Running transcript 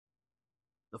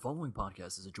The following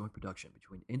podcast is a joint production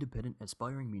between Independent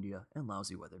Aspiring Media and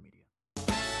Lousy Weather Media.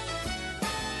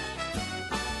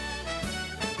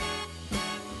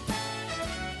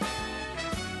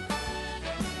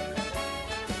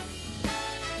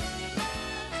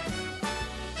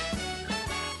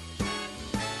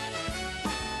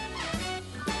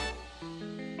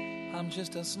 I'm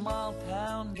just a small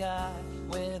town guy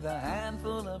with a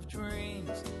handful of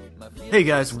dreams. Hey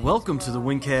guys, welcome to the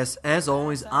Wingcast. As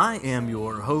always, I am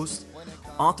your host,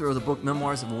 author of the book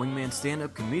Memoirs of a Wingman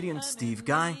stand-up comedian, Steve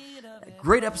Guy. A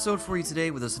great episode for you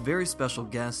today with this very special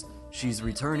guest. She's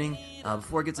returning.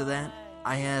 Before I get to that,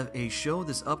 I have a show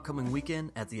this upcoming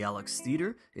weekend at the Alex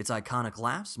Theater. It's Iconic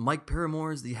Laughs. Mike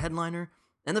Paramore is the headliner,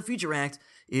 and the feature act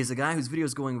is a guy whose video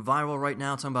is going viral right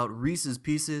now, talking about Reese's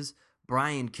Pieces,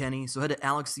 Brian Kenny. So head to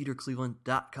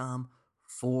alextheatercleveland.com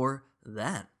for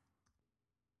that.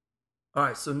 All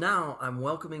right, so now I'm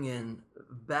welcoming in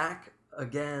back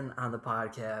again on the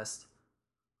podcast,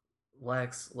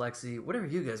 Lex, Lexi, whatever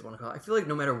you guys want to call it. I feel like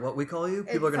no matter what we call you,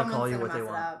 people are going to call you what they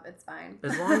want. It's fine.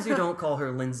 As long as you don't call her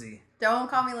Lindsay. Don't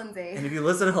call me Lindsay. And if you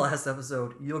listen to the last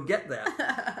episode, you'll get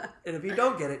that. And if you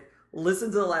don't get it, listen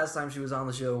to the last time she was on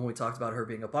the show when we talked about her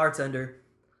being a bartender.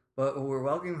 But we're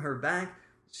welcoming her back.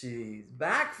 She's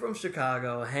back from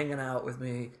Chicago, hanging out with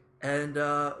me. And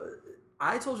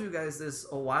I told you guys this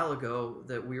a while ago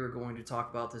that we were going to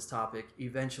talk about this topic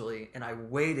eventually. And I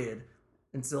waited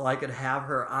until I could have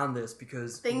her on this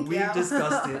because we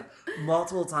discussed it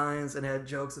multiple times and had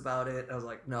jokes about it. I was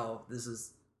like, no, this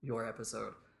is your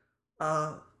episode.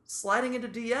 Sliding into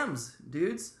DMs,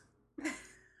 dudes.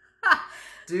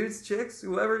 Dudes, chicks,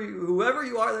 whoever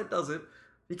you are that does it.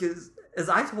 Because as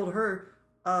I told her,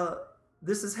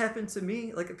 this has happened to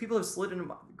me. Like,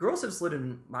 girls have slid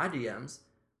in my DMs.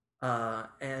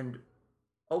 And,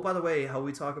 oh, by the way, how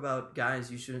we talk about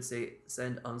guys, you shouldn't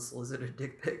send unsolicited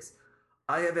dick pics.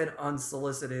 I have had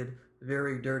unsolicited,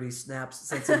 very dirty snaps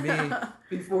sent to me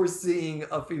before seeing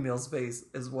a female's face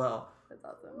as well. That's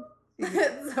awesome.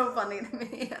 It's so funny to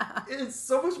me. It's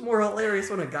so much more hilarious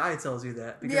when a guy tells you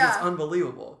that because it's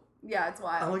unbelievable. Yeah, it's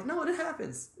wild. I'm like, no, it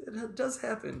happens. It does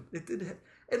happen. It did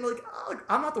And, like,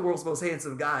 I'm not the world's most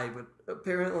handsome guy, but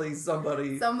apparently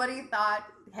somebody thought,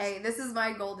 hey, this is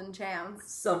my golden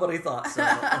chance. Somebody thought so.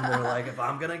 And they're like, if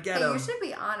I'm going to get him. You should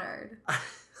be honored.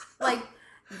 Like,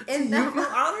 do you feel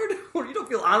honored? Or you don't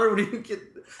feel honored when you get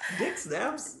dick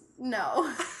snaps?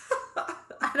 No.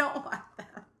 I don't want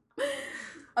that.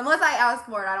 Unless I ask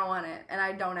for it, I don't want it. And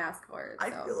I don't ask for it. So.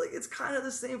 I feel like it's kind of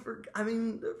the same for,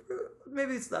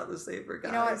 maybe it's not the same for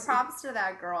guys. You know what? Props to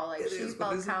that girl. Like, she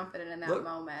felt confident in that look,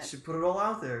 moment. She put it all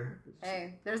out there.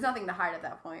 Hey, there's nothing to hide at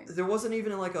that point. There wasn't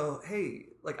even like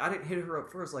I didn't hit her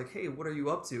up first, like, hey, what are you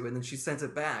up to? And then she sent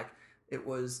it back. It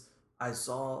was, I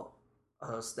saw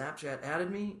Snapchat added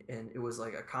me, and it was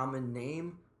like a common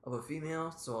name of a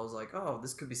female. So I was like, oh,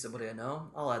 this could be somebody I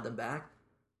know. I'll add them back.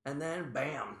 And then,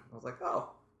 bam. I was like,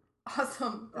 oh.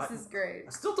 Awesome. This is great.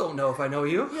 I still don't know if I know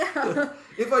you. Yeah.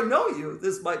 If I know you,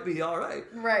 this might be all right.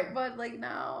 Right, but like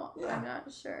now, yeah. I'm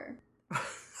not sure.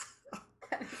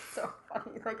 It's so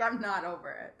funny. Like, I'm not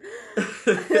over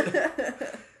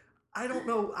it. I don't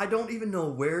know. I don't even know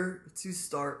where to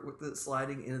start with the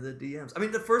sliding into the DMs. I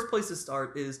mean, the first place to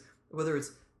start is whether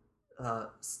it's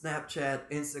Snapchat,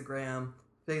 Instagram,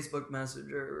 Facebook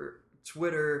Messenger,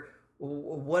 Twitter,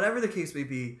 whatever the case may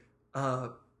be.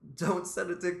 Don't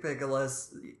send a dick pic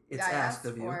unless it's asked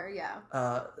of you.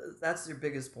 Yeah. That's your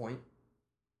biggest point.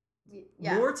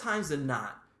 Yeah. More times than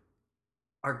not,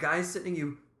 are guys sending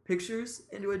you pictures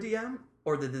into a DM,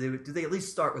 or do they at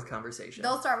least start with conversation?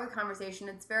 They'll start with conversation.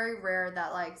 It's very rare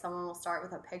that like someone will start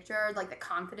with a picture, like the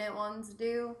confident ones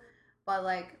do. But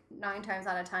like 9 times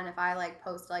out of 10, if I like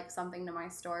post like something to my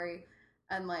story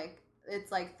and like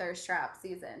it's like thirst trap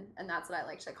season, and that's what I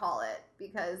like to call it,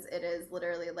 because it is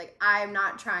literally like, I'm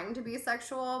not trying to be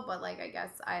sexual, but like I guess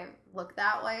I look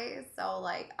that way, so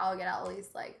like I'll get at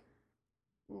least like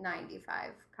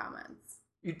 95 comments.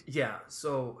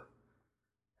 So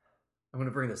I'm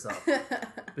gonna bring this up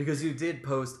because you did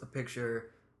post a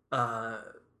picture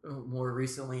more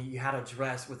recently. You had a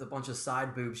dress with a bunch of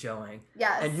side boobs showing.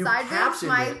 Yeah, and you side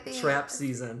captioned boobs it trap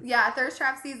season. Yeah, thirst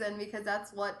trap season, because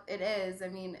that's what it is. I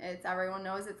mean, it's, everyone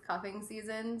knows it's cuffing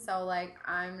season, so like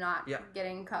I'm not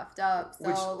getting cuffed up.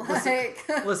 So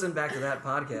listen back to that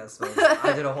podcast. Folks.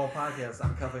 I did a whole podcast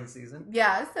on cuffing season.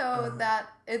 Yeah, so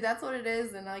that's what it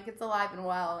is, and like it's alive and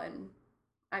well. And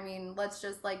I mean, let's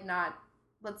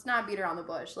not beat around the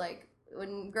bush. Like,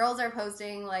 when girls are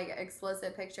posting like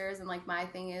explicit pictures, and like my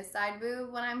thing is side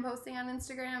boob when I'm posting on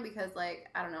Instagram, because like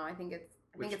I don't know, I think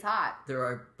it's hot. There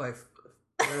are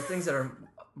things that are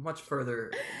much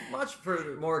further,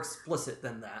 more explicit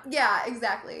than that. Yeah,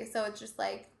 exactly. So it's just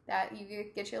like that. You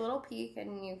get your little peek,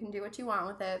 and you can do what you want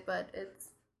with it. But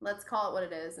let's call it what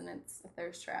it is, and it's a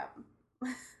thirst trap.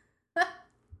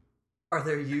 Are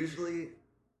there usually?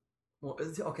 Well,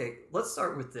 okay. Let's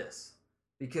start with this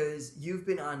because you've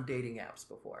been on dating apps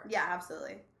before. Yeah,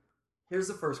 absolutely. Here's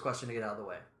the first question to get out of the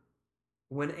way: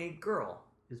 when a girl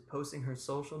is posting her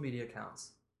social media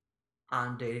accounts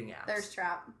on dating apps, Thirst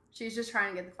trap. She's just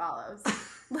trying to get the follows.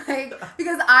 Like,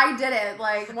 because I did it,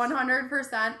 like,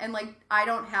 100%, and, like, I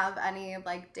don't have any,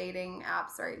 like, dating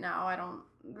apps right now.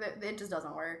 It just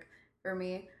doesn't work for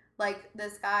me. Like,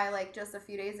 this guy, like, just a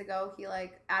few days ago, he,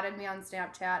 like, added me on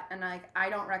Snapchat, and, like, I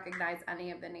don't recognize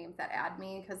any of the names that add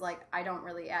me, because, like, I don't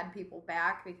really add people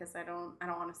back, because I don't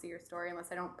want to see your story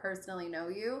unless I don't personally know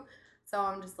you. So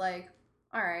I'm just like,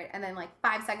 all right. And then, like,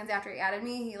 5 seconds after he added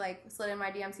me, he, like, slid in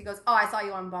my DMs. He goes, oh, I saw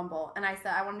you on Bumble. And I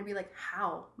said, I wanted to be like,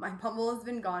 how? My Bumble has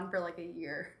been gone for, like, a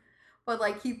year. But,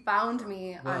 like, he found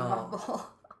me on Bumble.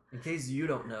 In case you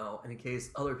don't know, and in case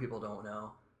other people don't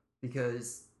know,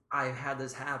 because I've had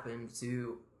this happen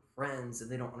to friends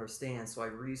and they don't understand, so I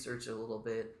researched it a little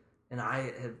bit, and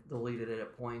I have deleted it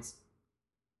at points.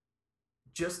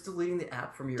 Just deleting the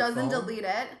app from your phone doesn't delete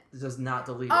it. Does not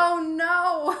delete it. Oh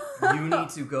no! You need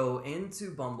to go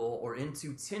into Bumble or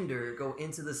into Tinder, go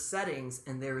into the settings,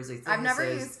 and there is a thing. I've never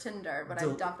that says, used Tinder, but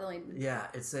I've definitely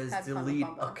it says had fun with delete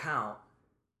Bumble. account,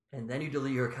 and then you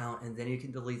delete your account, and then you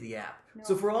can delete the app. No.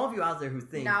 So for all of you out there who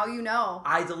think now you know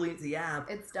I delete the app,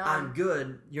 it's done. I'm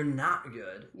good. You're not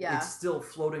good. Yeah. It's still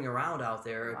floating around out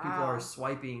there. Wow. People are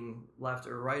swiping left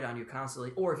or right on you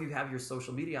constantly. Or if you have your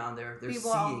social media on there, they're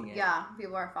people, seeing it. Yeah,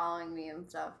 people are following me and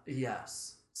stuff.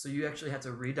 Yes. So you actually have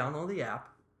to re-download the app.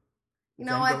 You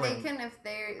know what? They can, if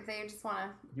they just want to.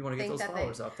 You want to get those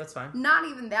followers up. That's fine. Not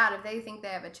even that. If they think they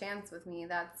have a chance with me,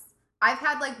 I've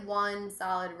had like one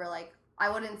solid where like, I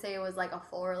wouldn't say it was like a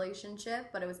full relationship,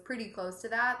 but it was pretty close to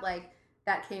that. Like,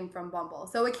 that came from Bumble.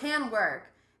 So it can work.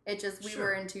 It just, we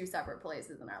were in 2 separate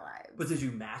places in our lives. But did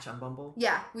you match on Bumble?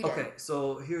 Yeah, we did. Okay,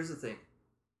 so here's the thing.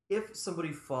 If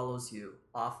somebody follows you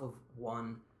off of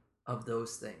one of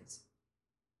those things,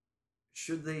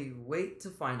 should they wait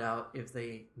to find out if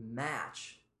they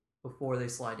match before they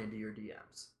slide into your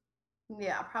DMs?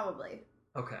 Yeah, probably.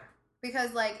 Okay.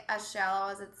 Because, like, as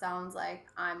shallow as it sounds, like,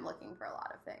 I'm looking for a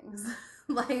lot of things.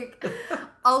 Like,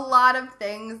 a lot of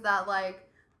things that, like,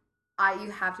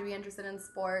 you have to be interested in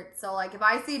sports. So, like, if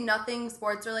I see nothing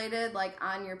sports related, like,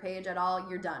 on your page at all,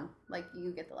 you're done. Like,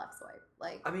 you get the left swipe.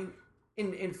 Like, I mean,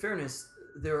 in fairness,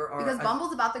 there are... Because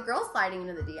Bumble's about the girls sliding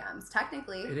into the DMs,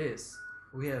 technically. It is.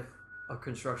 We have a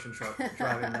construction truck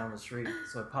driving down the street,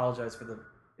 so I apologize for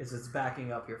it's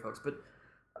backing up here, folks. But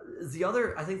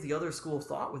I think the other school of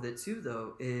thought with it too,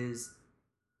 though, is,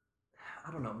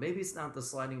 I don't know, maybe it's not the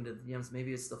sliding to the DMs,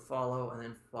 maybe it's the follow and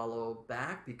then follow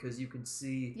back, because you can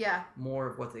see more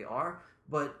of what they are.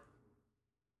 But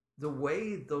the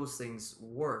way those things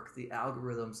work, the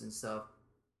algorithms and stuff,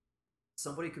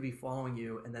 somebody could be following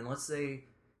you, and then let's say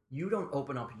you don't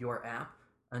open up your app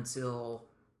until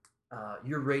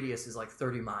your radius is like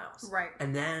 30 miles. Right.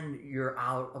 And then you're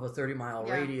out of a 30-mile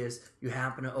radius. You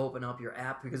happen to open up your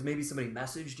app because maybe somebody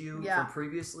messaged you from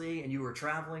previously and you were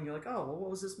traveling. You're like, oh, well, what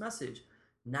was this message?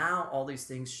 Now all these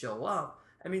things show up.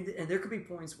 I mean, and there could be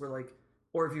points where, like,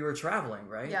 or if you were traveling,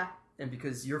 right? Yeah. And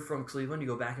because you're from Cleveland, you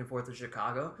go back and forth to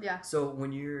Chicago. Yeah. So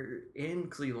when you're in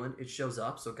Cleveland, it shows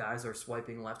up. So guys are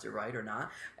swiping left or right or not.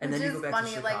 And Which then you go back funny.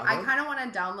 to Chicago. Like, I kind of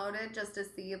want to download it just to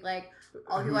see, like,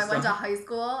 all who I went to high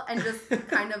school and just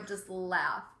kind of just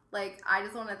laugh. Like, I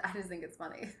just think it's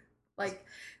funny. Like,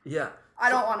 yeah.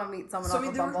 I don't want to meet someone off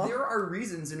of Bumble. There are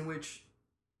reasons in which,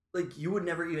 like, you would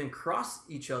never even cross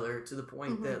each other to the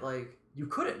point that, like, you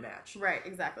couldn't match. Right,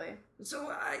 exactly. So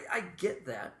I get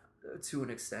that to an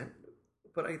extent.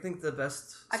 But I think the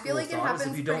best I feel like it happens if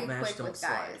you pretty don't match, quick don't with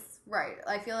slide. guys. Right.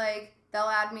 I feel like they'll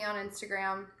add me on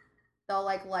Instagram. They'll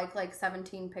like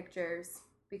 17 pictures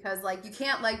because like you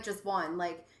can't like just one.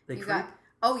 Like They you creep? got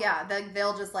oh yeah,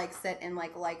 they'll just like sit and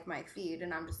like my feed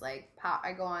and I'm just like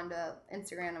I go on to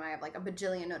Instagram and I have like a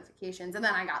bajillion notifications and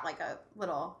then I got like a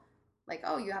little like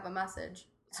oh you have a message.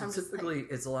 So typically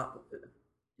it's a lot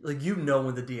like you know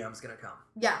when the DM's gonna come.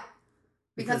 Yeah.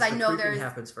 Because I know creeping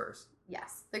happens first.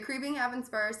 Yes. The creeping happens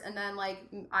first, and then, like,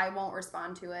 I won't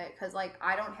respond to it, because, like,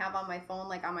 I don't have on my phone,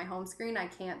 like, on my home screen, I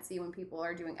can't see when people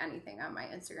are doing anything on my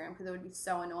Instagram, because it would be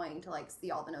so annoying to, like,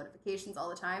 see all the notifications all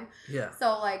the time. Yeah.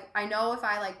 So, like, I know if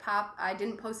I, like, I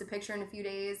didn't post a picture in a few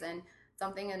days and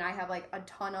something, and I have, like, a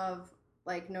ton of,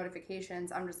 like,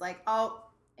 notifications, I'm just like, oh,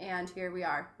 and here we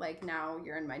are. Like, now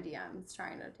you're in my DMs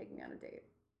trying to take me on a date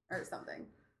or something.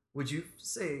 would you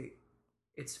say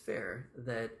it's fair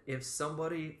that if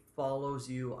somebody follows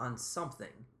you on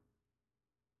something,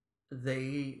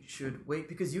 they should wait,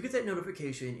 because you get that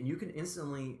notification and you can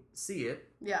instantly see it,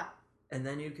 Yeah. and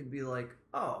then you can be like,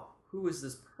 oh, who is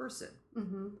this person?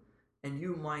 Mm-hmm. And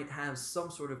you might have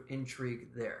some sort of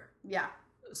intrigue there. Yeah.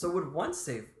 So would one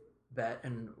safe bet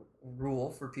and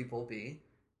rule for people be,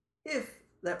 if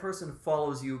that person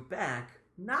follows you back,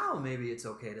 now maybe it's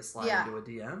okay to slide into a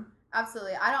DM?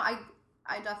 Absolutely.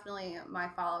 I definitely, my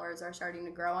followers are starting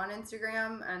to grow on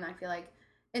Instagram, and I feel like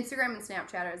Instagram and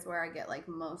Snapchat is where I get like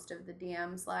most of the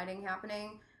DM sliding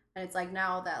happening. And it's like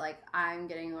now that like I'm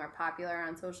getting more popular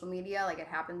on social media, like it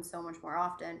happens so much more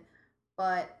often.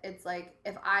 But it's like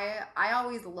if I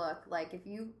always look, like if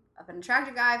an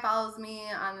attractive guy follows me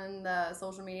on the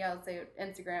social media, let's say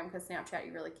Instagram, because Snapchat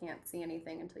you really can't see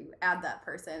anything until you add that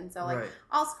person. So like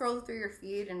I'll scroll through your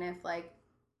feed, and if like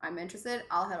I'm interested,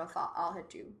 I'll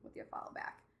hit you with your follow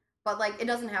back. But like it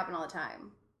doesn't happen all the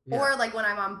time. Yeah. Or like when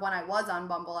I was on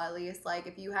Bumble, at least, like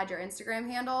if you had your Instagram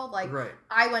handle, like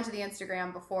I went to the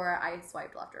Instagram before I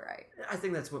swiped left or right. I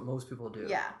think that's what most people do.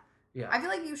 Yeah. Yeah. I feel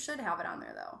like you should have it on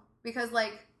there though, because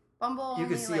like Bumble, you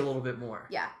can see a little bit more.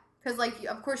 Yeah. Because like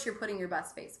of course you're putting your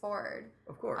best face forward.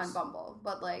 Of course. On Bumble,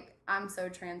 but like I'm so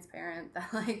transparent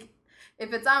that like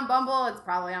if it's on Bumble, it's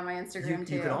probably on my Instagram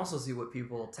too. You can also see what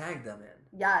people tag them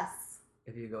in. Yes.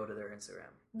 If you go to their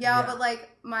Instagram. Yeah, but like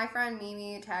my friend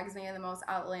Mimi tags me in the most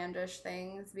outlandish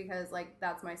things because like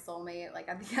that's my soulmate. Like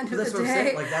at the end of the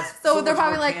day, like, that's so they're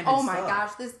probably like, "Oh my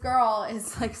gosh, this girl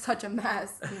is like such a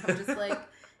mess." And I'm just like,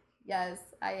 "Yes,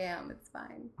 I am. It's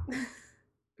fine."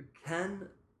 Can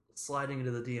sliding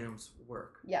into the DMs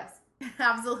work? Yes,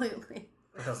 absolutely.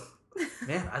 Because,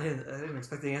 man, I didn't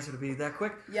expect the answer to be that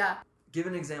quick. Yeah. Give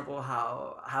an example of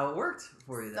how it worked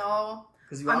for you. Then. So.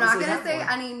 I'm not going to say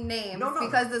any names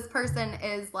because this person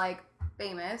is like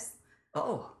famous.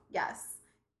 Oh. Yes.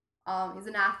 He's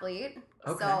an athlete.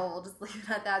 Okay. So we'll just leave it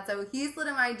at that. So he slid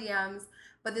in my DMs,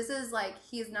 but this is like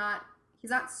he's not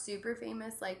super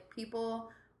famous. Like people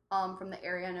from the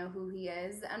area know who he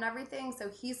is and everything. So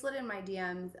he slid in my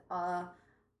DMs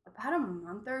about a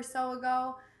month or so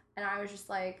ago, and I was just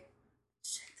like,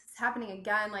 shit, this is happening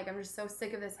again. Like I'm just so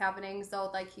sick of this happening. So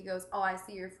like he goes, "Oh, I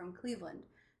see you're from Cleveland."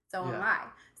 So am I.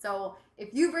 So if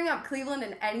you bring up Cleveland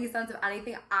in any sense of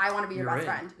anything, I want to be your best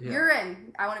friend. Yeah. You're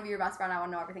in. I want to be your best friend. I want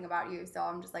to know everything about you. So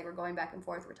I'm just like, we're going back and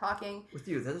forth. We're talking. With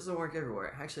you, that doesn't work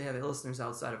everywhere. I actually have listeners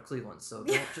outside of Cleveland, so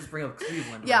don't just bring up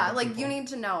Cleveland. Yeah, like people. You need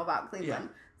to know about Cleveland.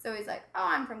 Yeah. So he's like, "Oh,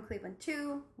 I'm from Cleveland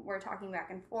too." We're talking back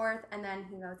and forth. And then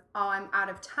he goes, "Oh, I'm out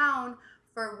of town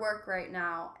for work right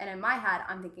now." And in my head,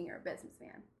 I'm thinking you're a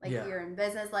businessman. Like you're in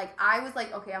business. Like I was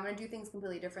like, okay, I'm going to do things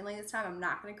completely differently this time. I'm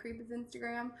not going to creep his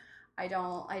Instagram. I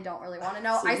don't really want to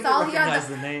know. So I saw he had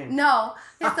the name. No.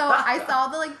 So I saw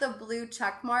the blue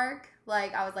check mark.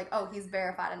 Like I was like, oh, he's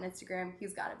verified on Instagram.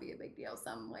 He's got to be a big deal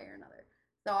some way or another.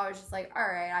 So I was just like, all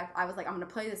right. I was like, I'm going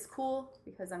to play this cool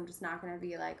because I'm just not going to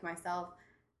be like myself.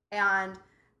 And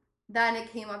then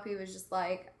it came up. He was just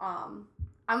like, I'm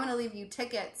going to leave you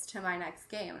tickets to my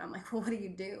next game. And I'm like, well, what do you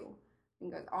do?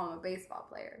 And he goes, oh, I'm a baseball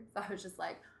player. So I was just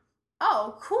like,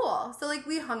 oh, cool. So like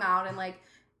we hung out and like,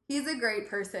 he's a great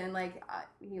person. Like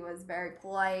he was very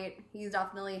polite. He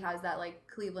definitely has that like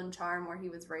Cleveland charm where he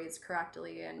was raised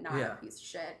correctly and not a piece of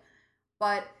shit.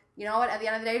 But you know what? At the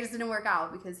end of the day, it just didn't work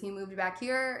out because he moved back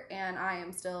here and I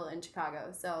am still in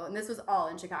Chicago. So, and this was all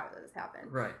in Chicago that this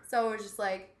happened. Right. So it was just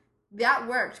like, that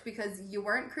worked because you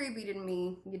weren't creepy to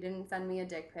me. You didn't send me a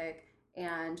dick pic.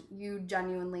 And you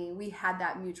genuinely, we had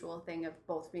that mutual thing of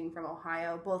both being from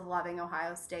Ohio, both loving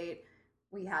Ohio State.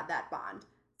 We had that bond.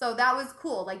 So that was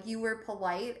cool. Like, you were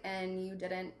polite and you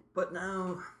didn't... But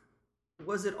now,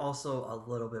 was it also a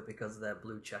little bit because of that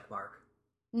blue check mark?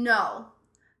 No.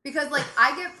 Because, like,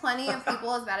 I get plenty of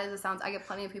people, as bad as it sounds, I get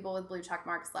plenty of people with blue check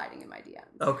marks sliding in my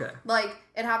DMs. Okay. Like,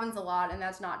 it happens a lot, and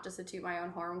that's not just to toot my own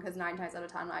horn, because 9 times out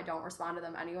of 10, I don't respond to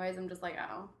them anyways. I'm just like,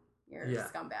 oh, you're a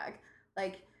scumbag.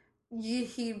 Like,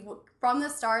 he from the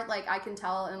start, like, I can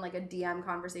tell in, like, a DM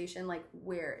conversation, like,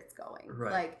 where it's going.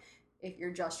 Right. Like, if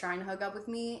you're just trying to hook up with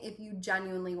me, if you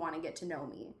genuinely want to get to know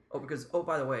me. Oh, because,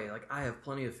 by the way, like, I have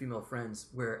plenty of female friends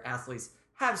where athletes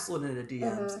have slid into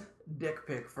DMs, dick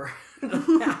pic for,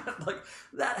 like,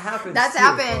 that happens. That's too,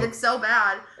 happened. folks. It's so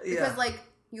bad. Because, like,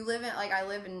 I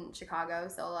live in Chicago,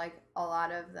 so, like, a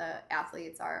lot of the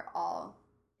athletes are all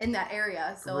in that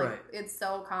area. So, like, it's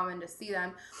so common to see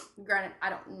them. Granted, I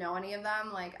don't know any of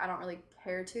them. Like, I don't really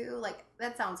care to. Like,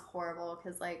 that sounds horrible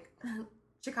because, like...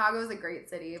 Chicago is a great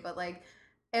city, but like,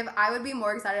 if I would be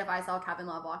more excited if I saw Kevin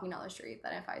Love walking down the street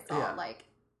than if I saw like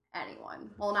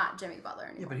anyone. Well, not Jimmy Butler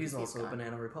anymore. Yeah, but he's 'cause also a gone.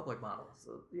 Banana Republic model.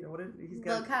 So, you know what? He's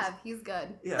got... Lil Kev, he's good.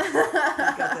 Yeah, he's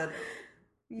got that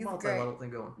He's multi-level great. thing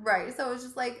going. Right, so it's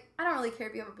just like, I don't really care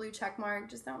if you have a blue check mark.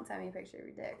 Just don't send me a picture of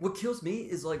your dick. What kills me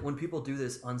is like when people do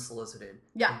this unsolicited.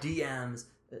 Yeah. DMs,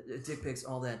 dick pics,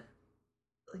 all that.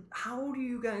 Like, how do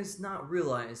you guys not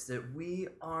realize that we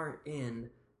are in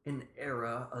an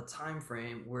era, a time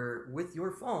frame where with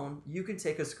your phone you can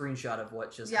take a screenshot of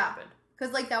what just happened?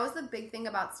 Because, like, that was the big thing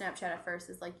about Snapchat at first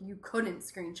is, like, you couldn't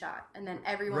screenshot. And then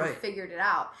everyone Right. figured it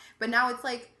out. But now it's,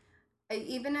 like,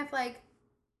 even if, like,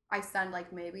 I send,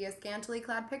 like, maybe a scantily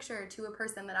clad picture to a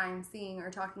person that I'm seeing or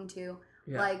talking to,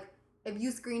 Yeah. like, if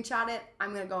you screenshot it,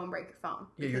 I'm going to go and break your phone.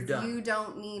 Yeah, you're because done. you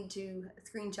don't need to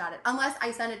screenshot it. Unless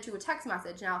I send it to a text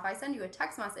message. Now, if I send you a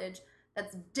text message,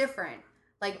 that's different.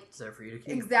 Like, It's there for you to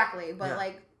keep. exactly. But, Yeah.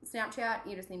 like, Snapchat,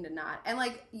 you just need to not. And,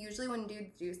 like, usually when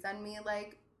dudes do send me,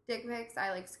 like, dick pics,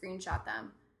 I like screenshot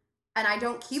them, and I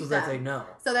don't keep so them that they know.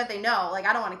 so that they know. Like,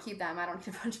 I don't want to keep them. I don't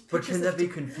need a bunch of But pictures. can that of be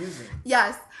dick- confusing?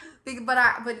 Yes,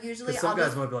 but usually 'Cause some I'll guys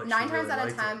just might be like, 9 "She times really out of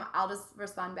liked time it." I'll just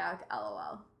respond back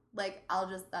LOL. Like,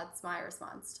 that's my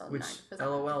response to Which 9%.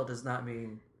 LOL does not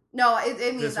mean No, it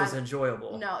means this was I'm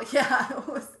enjoyable. no. Yeah,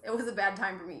 it was a bad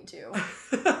time for me too.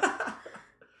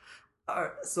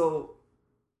 Alright, so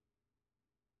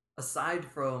aside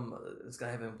from this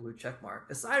guy having a blue check mark,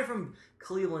 aside from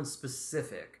Cleveland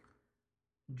specific,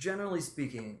 generally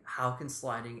speaking, how can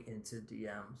sliding into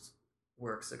DMs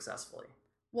work successfully?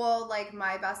 Well, like,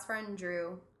 my best friend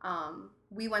Drew,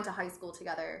 we went to high school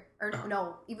together. Or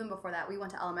no, even before that, we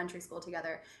went to elementary school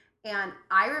together. And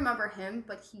I remember him,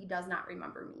 but he does not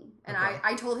remember me. And Okay.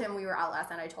 I told him, we were out last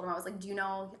night, I told him, I was like, do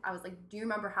you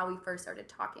remember how we first started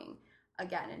talking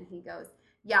again? And he goes,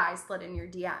 yeah, I slid in your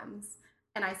DMs.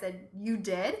 And I said, you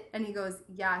did? And he goes,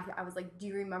 yeah. I was like, do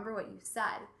you remember what you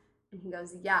said? And he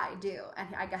goes, yeah, I do.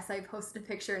 And I guess I posted a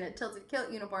picture in a Tilted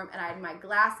Kilt uniform, and I had my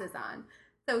glasses on.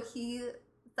 So he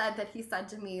said that he said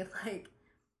to me, like,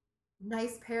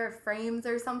 nice pair of frames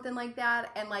or something like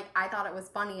that. And, like, I thought it was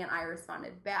funny, and I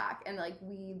responded back. And, like,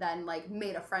 we then, like,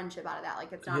 made a friendship out of that.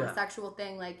 Like, it's not Yeah. a sexual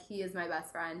thing. Like, he is my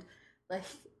best friend. Like,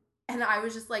 and I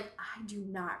was just like, I do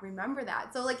not remember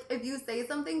that. So, like, if you say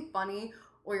something funny,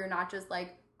 or you're not just,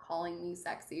 like, calling me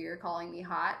sexy or calling me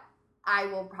hot, I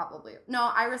will probably... No,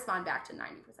 I respond back to 90%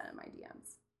 of my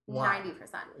DMs. Why?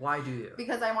 90%. Why do you?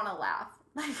 Because I want to laugh.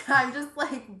 Like, I'm just,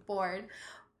 like, bored.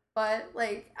 But,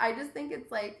 like, I just think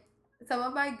it's, like, some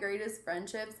of my greatest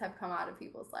friendships have come out of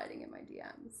people sliding in my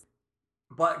DMs.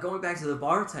 But going back to the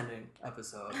bartending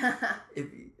episode, if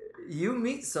you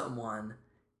meet someone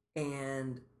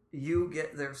and you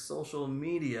get their social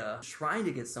media trying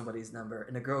to get somebody's number,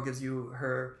 and a girl gives you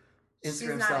her Instagram She's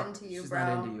not stuff, into you, she's bro.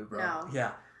 not into you, bro. No.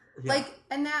 Yeah. Like,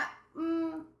 and that,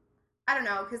 I don't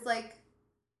know, because, like,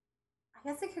 I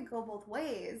guess it could go both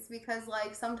ways, because,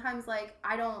 like, sometimes, like,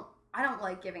 I don't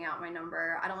like giving out my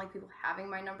number. I don't like people having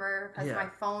my number, because Yeah. my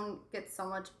phone gets so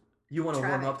much. You want to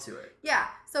warm traffic. up to it. Yeah,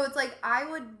 so it's like, I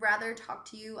would rather talk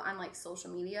to you on, like,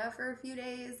 social media for a few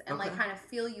days and, like, Okay. kind of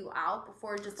feel you out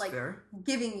before just, That's like, fair.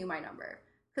 giving you my number.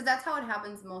 Because that's how it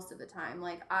happens most of the time.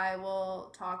 Like, I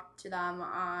will talk to them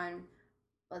on,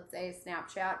 let's say,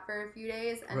 Snapchat for a few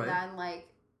days, and Right. then, like,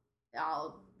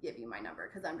 I'll give you my number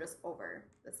because I'm just over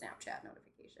the Snapchat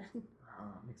notification.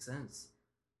 Makes sense.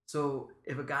 So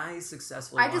if a guy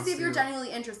successfully I just wants see if you're to-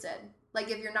 genuinely interested. Like,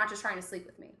 if you're not just trying to sleep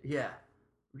with me. Yeah.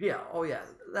 Yeah. Oh, yeah.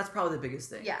 That's probably the biggest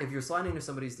thing. Yeah. If you're sliding into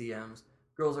somebody's DMs,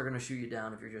 girls are going to shoot you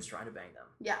down if you're just trying to bang them.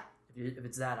 Yeah, If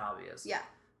it's that obvious. yeah.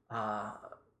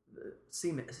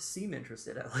 Seem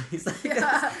interested at least.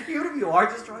 Yeah. Even if you are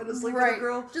just trying to sleep with Right. a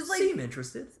girl, Just, like, seem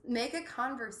interested. Make a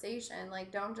conversation.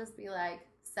 Like, don't just be like,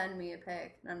 send me a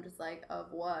pic. And I'm just like,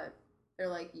 of what? They're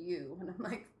like, you. And I'm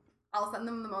like, I'll send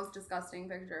them the most disgusting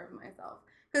picture of myself.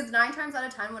 Because 9 times out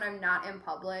of 10, when I'm not in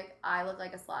public, I look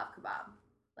like a Slav kebab.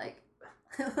 Like,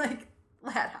 like,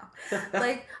 flat out.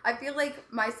 Like, I feel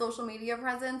like my social media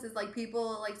presence is like,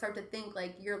 people, like, start to think,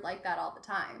 like, you're like that all the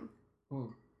time. Hmm.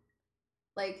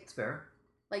 Like, It's fair.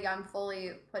 like, I'm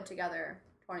fully put together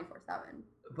 24/7.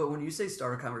 But when you say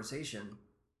start a conversation,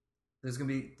 there's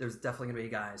definitely gonna be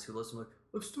guys who listen like,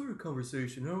 let's start a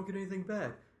conversation. I don't get anything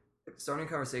back. Starting a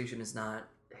conversation is not,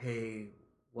 hey,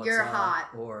 what's You're up? hot.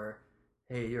 Or,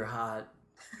 hey, you're hot.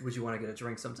 Would you want to get a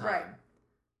drink sometime? Right.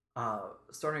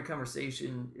 Starting a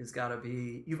conversation is gotta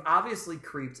be, you've obviously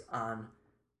creeped on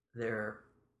their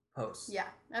posts. Yeah,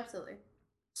 absolutely.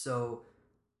 So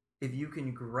if you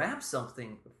can grab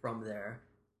something from there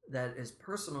that is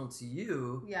personal to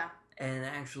you Yeah. and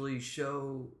actually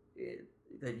show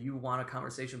that you want a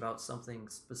conversation about something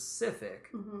specific,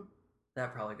 Hmm.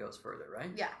 that probably goes further,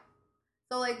 right? Yeah.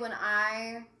 So like when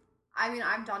I mean,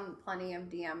 I've done plenty of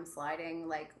DM sliding,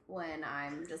 like when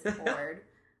I'm just bored.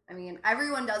 I mean,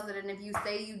 everyone does it, and if you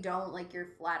say you don't, like, you're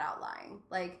flat out lying.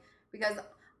 Like, because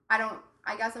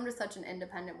I guess I'm just such an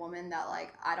independent woman that,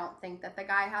 like, I don't think that the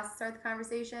guy has to start the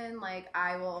conversation. Like,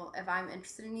 I will, if I'm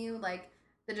interested in you, like,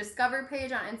 the Discover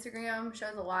page on Instagram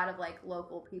shows a lot of, like,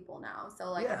 local people now. So,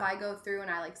 like, if Yeah. I go through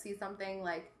and I, like, see something,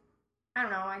 like, I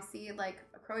don't know, I see, like,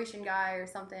 a Croatian guy or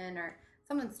something, or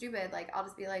something stupid, like, I'll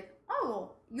just be like,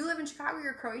 oh, you live in Chicago,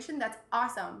 you're Croatian? That's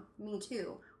awesome. Me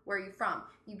too. Where are you from?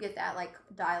 You get that, like,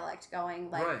 dialect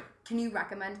going. Like, Right. can you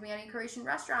recommend me any Croatian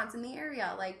restaurants in the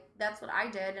area? Like, that's what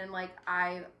I did, and, like,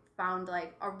 I found,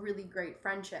 like, a really great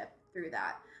friendship through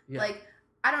that. Yeah. Like,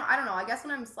 I don't know. I guess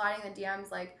when I'm sliding the DMs,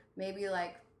 like, maybe,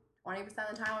 like, 20%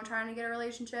 of the time I'm trying to get a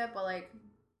relationship, but, like,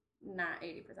 not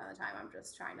 80% of the time I'm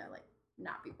just trying to, like,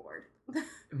 not be bored.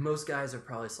 Most guys are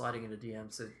probably sliding into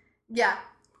DMs to Yeah.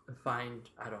 find,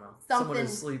 I don't know, someone to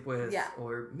Something- sleep with, yeah.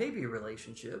 or maybe a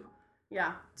relationship.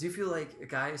 Yeah. Do you feel like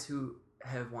guys who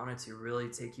have wanted to really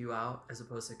take you out, as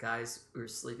opposed to guys who are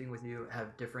sleeping with you,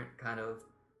 have different kind of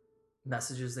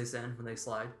messages they send when they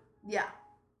slide? Yeah.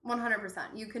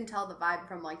 100%. You can tell the vibe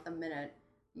from, like, the minute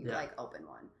you, Yeah. like, open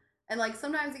one. And, like,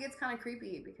 sometimes it gets kind of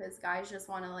creepy because guys just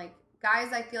want to, like,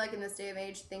 guys, I feel like in this day of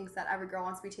age, thinks that every girl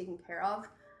wants to be taken care of.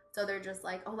 So they're just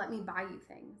like, oh, let me buy you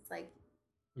things. Like,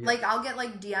 Yeah. like I'll get,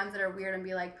 like, DMs that are weird and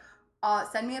be like,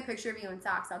 send me a picture of you in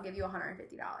socks. I'll give you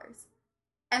 $150.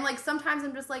 And, like, sometimes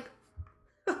I'm just like,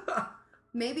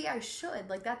 maybe I should.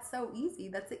 Like, that's so easy.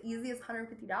 That's the easiest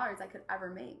 $150 I could ever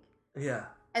make. Yeah.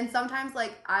 And sometimes,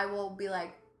 like, I will be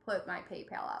like, put my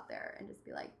PayPal out there and just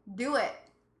be like, do it.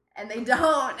 And they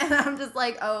don't. And I'm just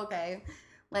like, oh, okay.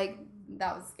 Like,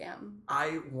 that was a scam.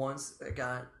 I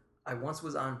once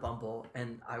was on Bumble,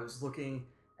 and I was looking,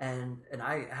 and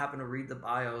I happened to read the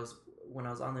bios when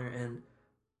I was on there, and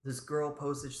this girl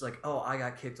posted, she's like, oh, I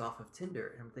got kicked off of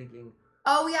Tinder. And I'm thinking,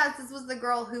 Oh, yes, this was the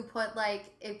girl who put, like,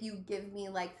 if you give me,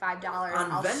 like, $5,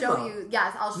 On I'll Venmo. show you.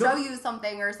 Yes, I'll No. show you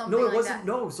something or something no, it like wasn't. that.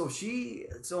 No,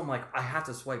 so I'm like, I have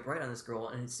to swipe right on this girl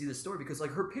and see the story, because,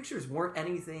 like, her pictures weren't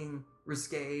anything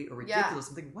risque or Yeah. ridiculous.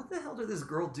 I'm thinking, what the hell did this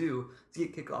girl do to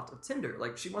get kicked off of Tinder?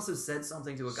 Like, she must have said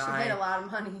something to a She guy made a lot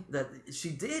of money. that she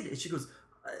did, and she goes,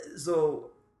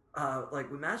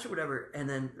 like, we matched or whatever, and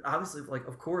then obviously, like,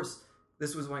 of course,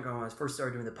 this was when I first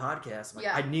started doing the podcast. I'm like,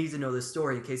 Yeah. I need to know this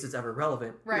story in case it's ever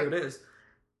relevant. Right. Here it is.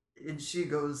 And she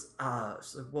goes,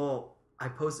 she's like, well, I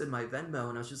posted my Venmo,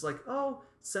 and I was just like, oh,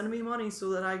 send me money so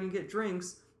that I can get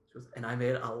drinks. She goes, and I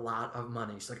made a lot of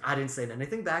money. She's like, I didn't say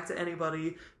anything back to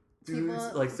anybody. Dudes,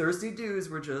 People- like, thirsty dudes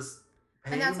were just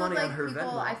paying And that's money what, on like, her people,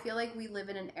 Venmo. I feel like we live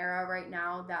in an era right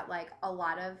now that, like, a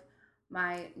lot of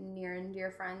my near and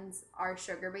dear friends are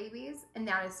sugar babies, and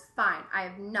that is fine. I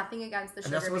have nothing against the And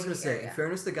sugar that's what I was baby gonna say. area. In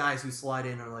fairness, the guys who slide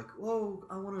in are like, "Whoa,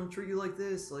 I want to treat you like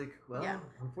this." Like, well, Yeah.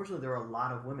 unfortunately, there are a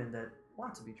lot of women that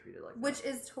want to be treated like Which that.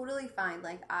 is totally fine.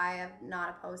 Like, I am not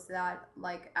opposed to that,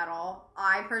 like, at all.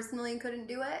 I personally couldn't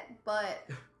do it, but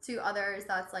to others,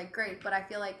 that's, like, great. But I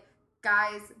feel like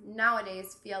guys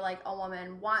nowadays feel like a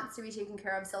woman wants to be taken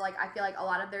care of. So, like, I feel like a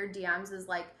lot of their DMs is,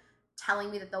 like, telling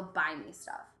me that they'll buy me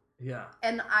stuff. Yeah,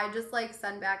 And I just, like,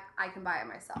 send back, I can buy it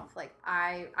myself. Like,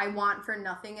 I want for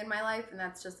nothing in my life, and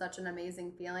that's just such an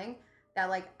amazing feeling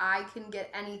that, like, I can get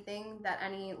anything that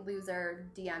any loser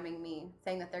DMing me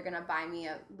saying that they're gonna buy me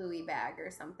a Louis bag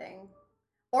or something.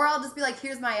 Or I'll just be like,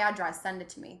 here's my address, send it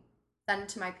to me. Send it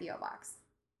to my P.O. box.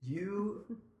 you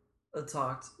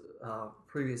talked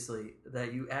previously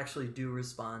that you actually do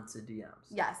respond to DMs.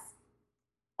 Yes.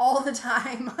 All the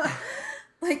time.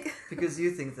 Like, Because you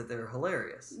think that they're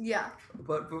hilarious. yeah.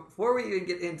 But before we even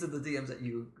get into the DMs that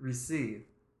you receive,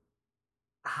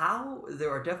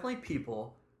 there are definitely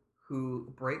people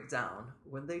who break down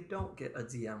when they don't get a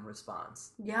DM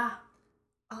response. Yeah.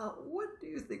 What do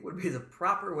you think would be the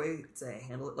proper way to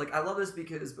handle it? Like, I love this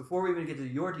because before we even get to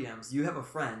your DMs, you have a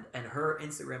friend, and her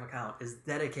Instagram account is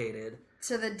dedicated.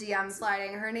 To the DM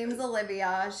sliding. Her name's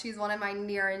Olivia. She's one of my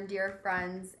near and dear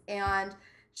friends. And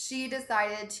she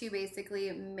decided to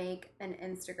basically make an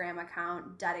Instagram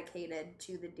account dedicated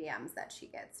to the DMs that she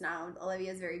gets. Now,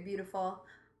 Olivia is very beautiful.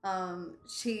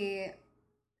 She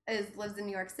lives in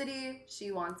New York City.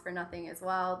 She wants for nothing as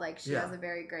well. Like, she Yeah. has a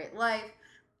very great life.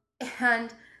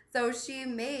 And so she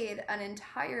made an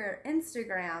entire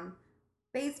Instagram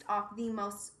based off the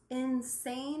most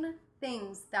insane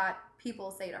things that people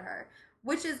say to her,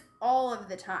 which is all of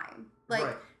the time. Like,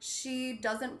 Right. she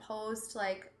doesn't post,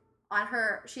 like, on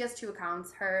her, she has two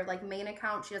accounts. Her, like, main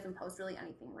account, she doesn't post really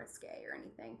anything risque or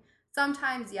anything.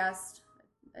 Sometimes, yes,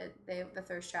 the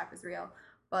thirst trap is real.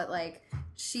 but like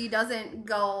she doesn't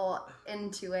go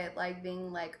into it like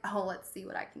being like, oh, let's see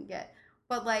what I can get.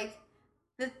 But like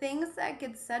the things that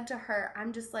get said to her,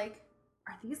 I'm just like,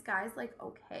 are these guys like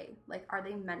okay? Like, are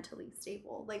they mentally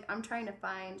stable? Like, I'm trying to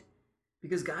find.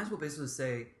 Because guys will basically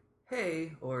say,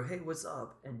 hey, or hey, what's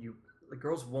up? And the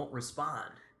girls won't respond.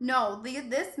 No,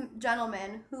 this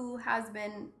gentleman who has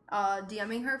been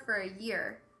DMing her for a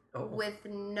year with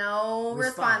no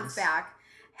response back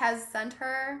has sent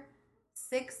her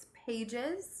 6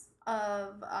 pages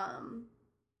of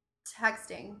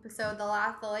texting. So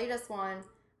the latest one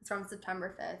is from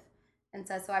September 5th. And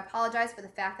says, so I apologize for the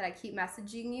fact that I keep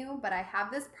messaging you, but I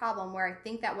have this problem where I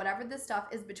think that whatever this stuff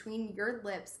is between your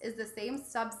lips is the same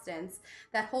substance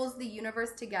that holds the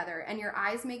universe together, and your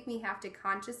eyes make me have to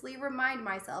consciously remind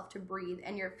myself to breathe,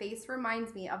 and your face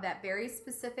reminds me of that very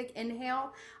specific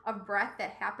inhale of breath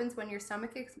that happens when your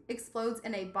stomach explodes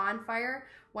in a bonfire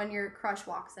when your crush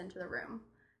walks into the room.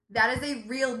 That is a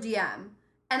real DM.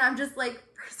 And I'm just like,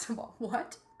 first of all,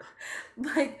 what?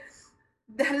 Like,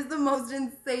 that is the most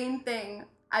insane thing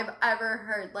I've ever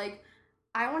heard. Like,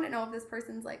 I want to know if this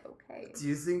person's like okay. Do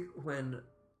you think when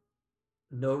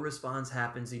no response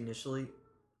happens initially,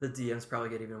 the DMs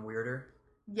probably get even weirder?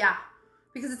 Yeah,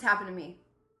 because it's happened to me.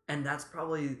 And that's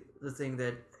probably the thing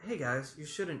that, hey guys, you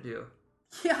shouldn't do.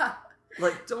 Yeah.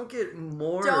 Like, don't get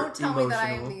more Don't tell emotional. me that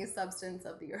I am the substance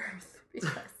of the earth.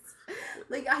 Because,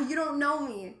 like, you don't know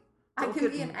me. I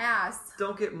can be an ass.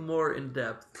 Don't get more in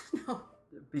depth. No.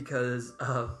 Because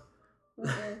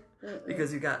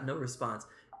because you got no response.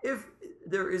 If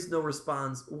there is no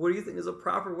response, what do you think is a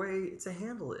proper way to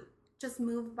handle it? Just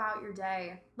move about your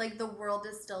day. Like, the world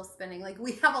is still spinning. Like,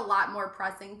 we have a lot more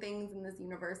pressing things in this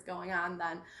universe going on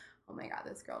than, oh my god,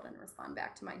 this girl didn't respond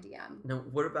back to my DM. Now,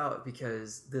 what about,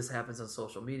 because this happens on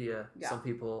social media, some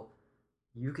people,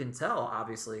 you can tell,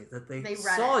 obviously, that they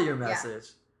saw your message,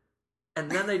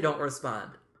 and then they don't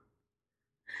respond.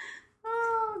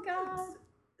 Oh, God.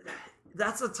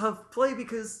 That's a tough play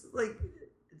because, like,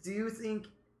 do you think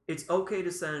it's okay to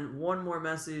send one more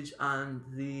message on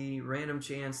the random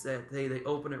chance that they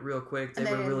open it real quick, they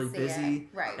were really busy,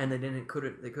 right? And they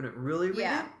couldn't really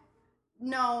read it?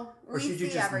 No, or should you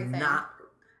just everything. Not?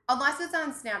 Unless it's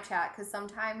on Snapchat, because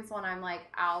sometimes when I'm like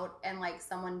out and like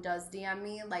someone does DM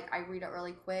me, like I read it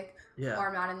really quick, or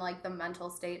I'm not in like the mental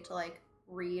state to like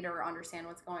read or understand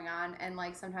what's going on, and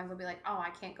like sometimes I'll be like, oh, I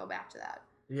can't go back to that.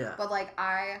 Yeah. But like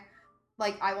I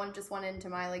just went into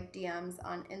my like DMs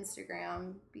on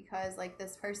Instagram because like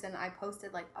this person I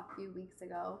posted like a few weeks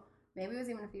ago, maybe it was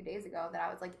even a few days ago, that I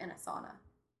was like in a sauna,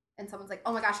 and someone's like,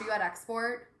 oh my gosh, are you at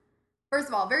Export? First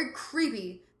of all, very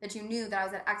creepy that you knew that I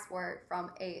was at Export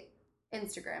from a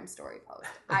Instagram story post.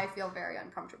 I feel very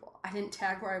uncomfortable. I didn't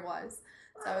tag where I was,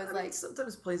 so I was like,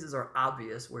 sometimes places are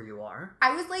obvious where you are.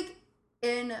 I was like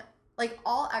in. Like,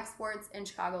 all exports in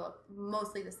Chicago look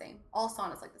mostly the same. All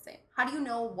saunas look the same. How do you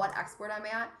know what export I'm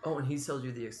at? Oh, and he told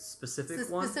you the specific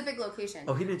one? Specific location.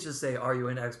 Oh, he didn't just say, are you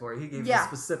in export? He gave you a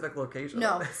specific location.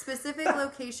 No, specific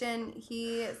location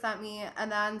he sent me.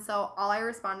 And then, so all I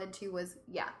responded to was,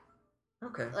 yeah.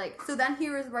 Okay. Like, so then he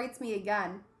writes me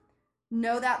again.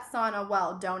 Know that sauna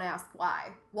well, don't ask why.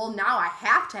 Well, now I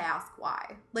have to ask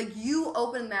why. Like, you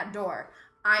opened that door.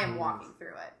 I am walking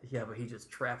through it. Yeah, but he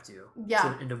just trapped you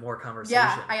into more conversation.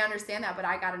 Yeah, I understand that, but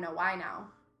I gotta know why now.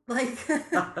 Like,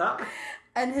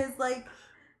 and his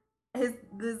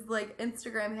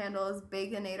Instagram handle is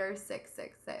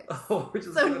Baconator666. Oh, we're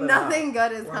just so nothing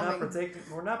good is coming.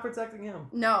 We're not protecting him.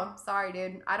 No, sorry,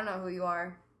 dude. I don't know who you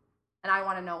are, and I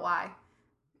want to know why.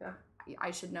 Yeah,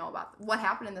 I should know about what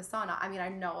happened in the sauna. I mean, I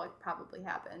know it probably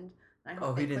happened.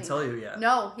 Oh, he didn't tell you yet?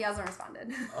 No, he hasn't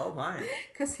responded. Oh, my.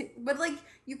 But, like,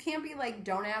 you can't be like,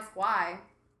 don't ask why.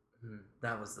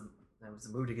 That was the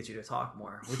move to get you to talk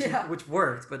more, which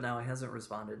worked, but now he hasn't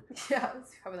responded. Yeah,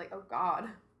 it's probably like, oh, God.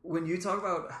 When you talk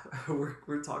about,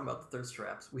 we're talking about the thirst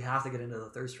traps, we have to get into the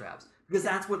thirst traps, because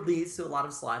that's what leads to a lot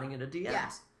of sliding into DMs.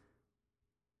 Yeah.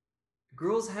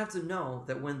 Girls have to know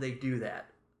that when they do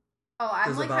that,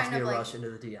 I'm like about kind to be of a like, rush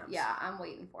into the DMs. Yeah, I'm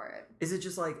waiting for it. Is it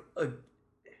just like a...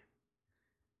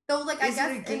 So, like, is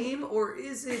it a game, or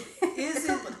is it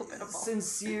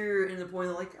sincere in the point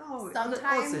of like, oh,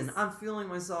 sometimes, listen, I'm feeling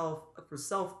myself for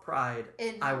self-pride.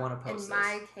 I want to post this. In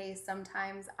my case,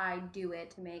 sometimes I do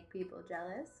it to make people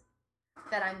jealous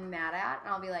that I'm mad at,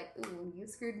 and I'll be like, ooh, you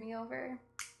screwed me over.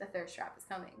 The thirst trap is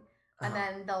coming. And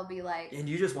then they'll be like... And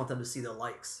you just want them to see the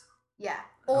likes. Yeah.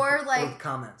 Or, like...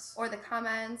 Or the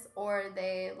comments. Or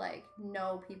they, like,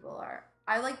 know people are...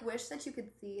 I, like, wish that you could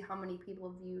see how many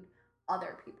people viewed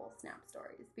other people's Snap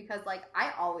stories because like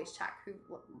I always check who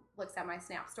looks at my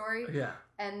Snap story. Yeah.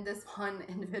 And this one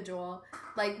individual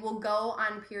like will go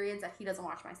on periods that he doesn't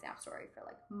watch my Snap story for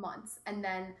like months, and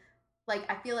then like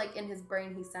I feel like in his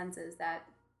brain he senses that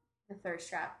the thirst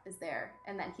trap is there,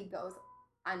 and then he goes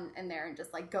on in there and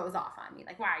just like goes off on me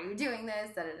like, why are you doing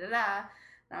this, da da da da.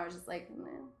 And I was just like,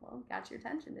 well, got your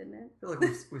attention, didn't it? I feel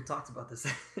like we've talked about this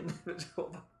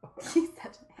individual before. He's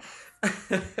such an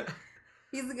ass.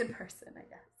 He's a good person, I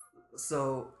guess.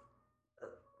 So,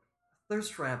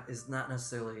 thirst trap is not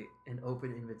necessarily an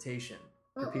open invitation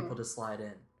for people to slide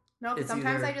in. No, It's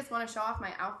sometimes either- I just want to show off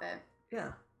my outfit.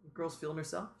 Yeah, girl's feeling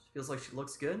herself. She feels like she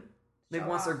looks good. Maybe Show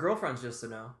wants her off. girlfriends just to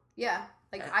know. Yeah,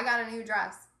 like I got a new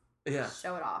dress. Yeah,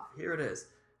 Show it off. here it is.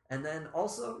 And then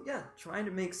also, yeah, trying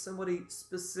to make somebody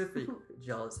specific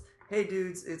jealous. Hey,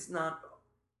 dudes, it's not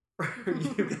for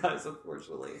you guys,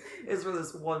 unfortunately. It's for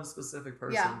this one specific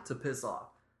person to piss off.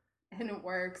 And it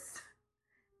works.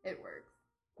 It works.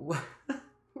 What,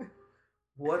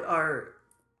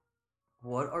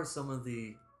 what are some of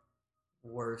the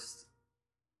worst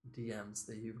DMs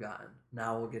that you've gotten?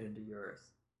 Now we'll get into yours.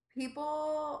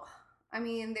 People, I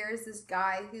mean, there's this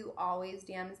guy who always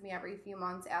DMs me every few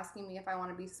months asking me if I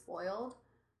want to be spoiled.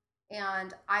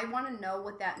 And I want to know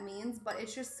what that means, but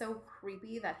it's just so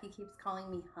creepy that he keeps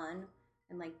calling me hun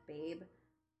and like babe.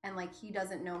 And like he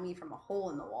doesn't know me from a hole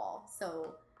in the wall.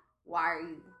 So why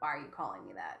are you calling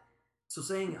me that? So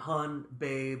saying hun,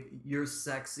 babe, you're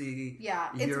sexy, Yeah,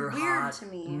 it's you're weird hot, to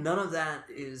me. none of that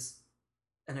is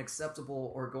an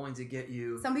acceptable or going to get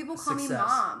you Some people call me success.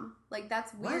 mom. Like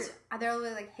that's weird. What? They're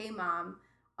always like, "Hey mom,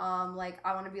 like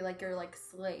I want to be like your like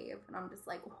slave," and I'm just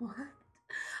like, "What?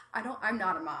 I'm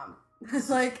not a mom."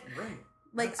 like Right.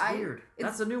 That's weird.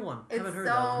 That's a new one. It's Haven't heard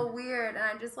that so one. weird, and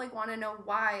I just like want to know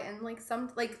why. And like some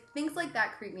like things like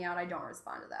that creep me out. I don't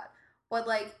respond to that. But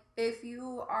like if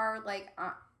you are like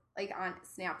on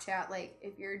Snapchat, like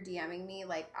if you're DMing me,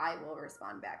 like I will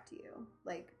respond back to you.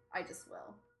 Like I just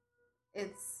will.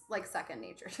 It's like second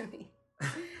nature to me.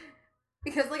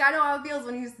 Because like I know how it feels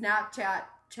when you Snapchat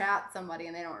chat somebody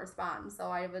and they don't respond. So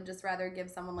I would just rather give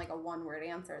someone like a one-word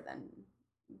answer than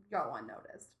go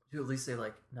unnoticed. You at least say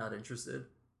like not interested.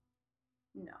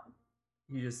 No.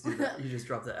 You just do that. You just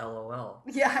drop the LOL.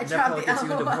 Yeah, I And that dropped probably the gets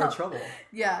you into more LOL. trouble.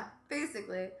 Yeah,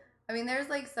 basically. I mean, there's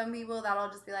like some people that'll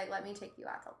just be like, let me take you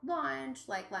out to lunch,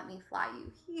 like let me fly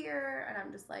you here, and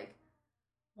I'm just like,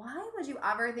 why would you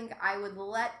ever think I would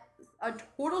let a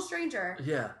total stranger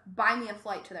Yeah. buy me a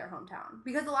flight to their hometown?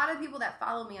 Because a lot of people that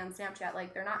follow me on Snapchat,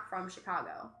 like they're not from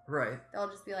Chicago. Right. They'll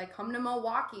just be like, come to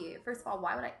Milwaukee. First of all,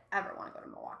 why would I ever want to go to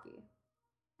Milwaukee?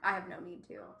 I have no need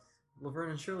to.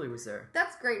 Laverne and Shirley was there.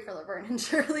 That's great for Laverne and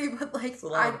Shirley, but like It's a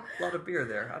lot of beer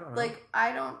there. I don't know. like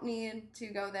I don't need to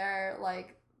go there.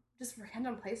 Like just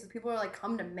random places. People are like,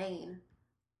 come to Maine.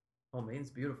 Oh, Maine's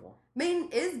beautiful. Maine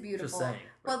is beautiful. Just saying.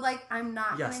 But like I'm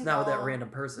not Yes, gonna not with go, that random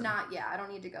person. I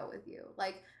don't need to go with you.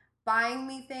 Like buying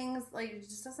me things, like it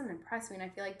just doesn't impress me, and I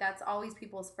feel like that's always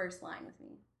people's first line with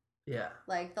me. Yeah.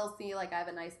 Like they'll see like I have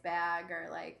a nice bag or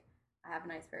like I have a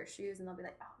nice pair of shoes, and they'll be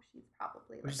like, oh, she's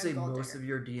probably like Would you a say gold most digger. of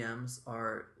your DMs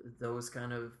are those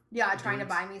kind of trying to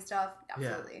dudes? buy me stuff?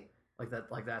 Absolutely. like that?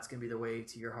 Like that's gonna be the way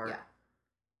to your heart.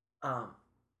 Yeah.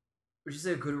 Would you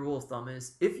say a good rule of thumb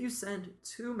is if you send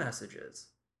 2 messages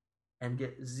and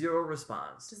get 0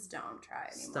 response, Just don't try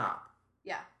anymore. stop.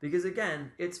 Yeah. Because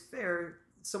again, it's fair.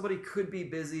 Somebody could be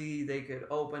busy. They could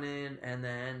open it and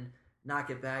then not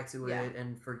get back to Yeah. it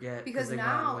and forget. Because they went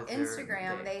now with their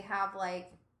Instagram, day. they have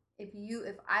like if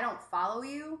I don't follow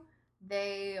you,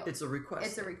 It's a request.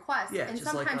 it's a request. Yeah, and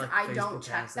just like sometimes how I don't Facebook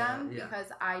check has that, them yeah. because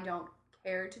I don't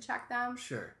care to check them.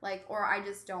 Sure. Like, or I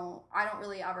don't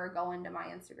really ever go into my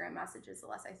Instagram messages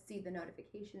unless I see the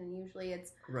notification, and usually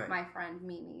it's Right. my friend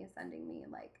Mimi sending me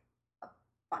like a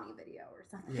funny video or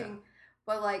something. Yeah.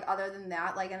 But like other than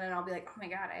that, like, and then I'll be like, oh my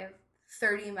god, I have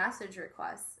 30 message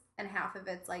requests, and half of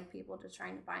it's like people just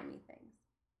trying to buy me things.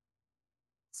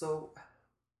 So,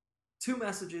 2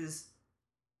 messages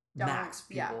Don't- max,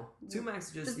 people. yeah. 2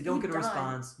 messages, Just you don't be get a done.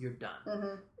 response, you're done.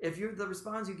 Mm-hmm. If the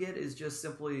response you get is just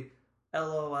simply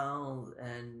LOL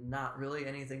and not really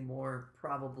anything more,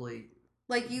 probably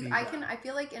Like be I done.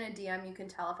 feel like in a DM you can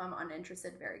tell if I'm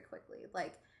uninterested very quickly.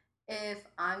 Like if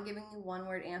I'm giving you one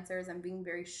word answers, I'm being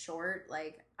very short.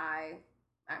 Like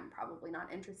I'm probably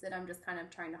not interested. I'm just kind of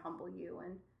trying to humble you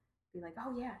and be like,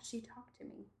 oh yeah, she talked to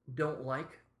me. don't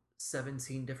like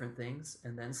 17 different things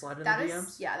and then slide in That the is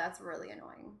DMs. yeah, that's really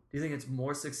annoying. Do you think it's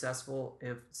more successful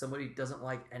if somebody doesn't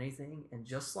like anything and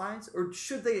just slides, or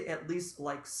should they at least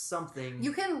like something?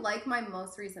 You can like my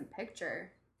most recent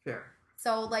picture. Fair.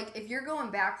 So, like, if you're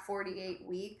going back 48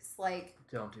 weeks, like,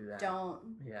 Don't do that. don't.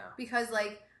 Yeah. Because,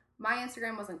 like, my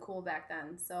Instagram wasn't cool back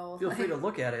then. So, Feel like, free to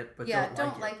look at it, but yeah,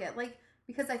 don't like it. Like,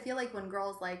 because I feel like when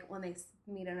girls, like, when they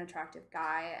meet an attractive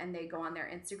guy and they go on their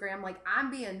Instagram, like,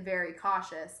 I'm being very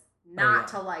cautious not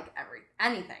to like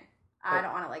anything. I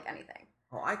don't want to like anything.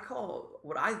 Oh,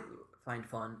 what I find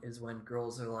fun is when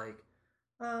girls are like,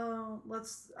 oh,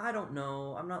 I don't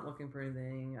know, I'm not looking for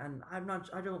anything, and I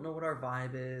don't know what our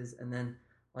vibe is, and then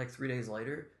like 3 days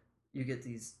later, you get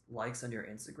these likes on your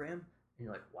Instagram, and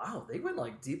you're like, wow, they went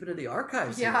like deep into the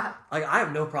archives. Yeah. Here. Like, I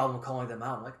have no problem calling them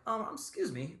out. I'm like,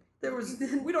 excuse me,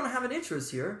 we don't have an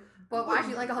interest here. But why'd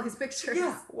you like all these pictures?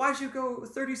 Yeah, why'd you go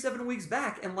 37 weeks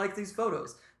back and like these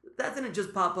photos? That didn't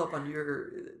just pop up on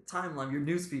your timeline, your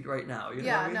newsfeed right now. You know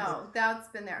what I mean? No, that's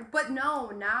been there. But no,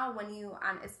 now when you,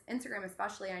 on Instagram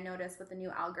especially, I noticed with the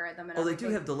new algorithm and they do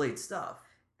have delayed stuff.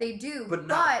 They do, but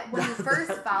when you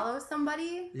first follow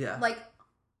somebody, yeah, like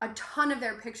a ton of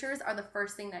their pictures are the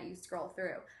first thing that you scroll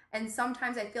through. And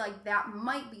sometimes I feel like that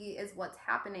might be is what's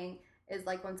happening is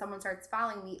like when someone starts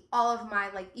following me, all of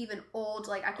my like even old,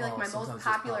 like I feel like my most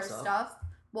popular stuff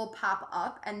will pop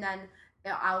up, and then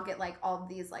I'll get like all of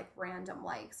these like random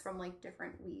likes from like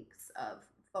different weeks of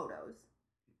photos.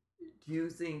 Do you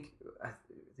think, I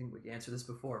think we answered this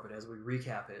before, but as we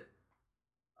recap it,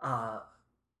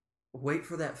 wait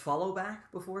for that follow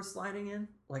back before sliding in,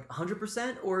 like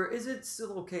 100%, or is it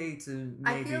still okay to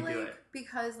maybe do it? I feel like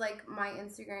because like my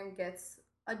Instagram gets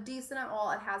a decent,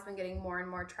 well, it has been getting more and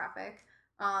more traffic.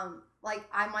 Like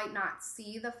I might not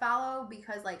see the follow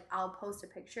because like I'll post a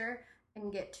picture and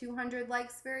get 200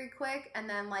 likes very quick, and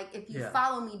then like if you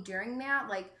follow me during that,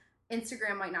 like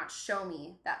Instagram might not show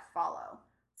me that follow,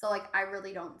 so like I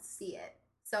really don't see it.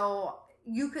 So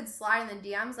you could slide in the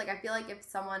DMs. Like I feel like if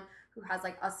someone who has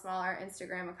like a smaller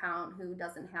Instagram account who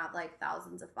doesn't have like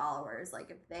thousands of followers,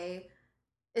 like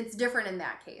it's different in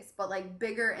that case. But like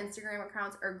bigger Instagram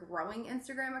accounts or growing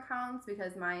Instagram accounts,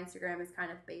 because my Instagram is kind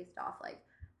of based off like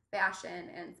fashion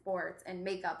and sports and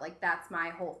makeup, like that's my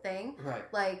whole thing. Right.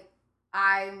 Like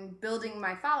I'm building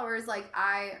my followers. Like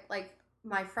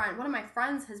my friend, one of my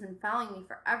friends has been following me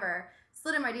forever,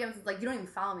 slid in my DMs, was like, you don't even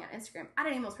follow me on Instagram. I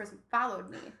didn't even know this person followed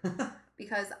me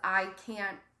because I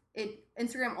can't,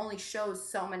 Instagram only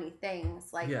shows so many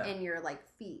things like in your like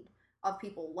feed of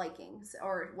people liking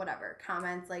or whatever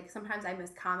comments. Like sometimes I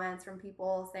miss comments from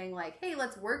people saying like, hey,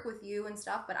 let's work with you and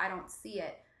stuff, but I don't see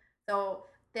it. So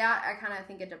that I kind of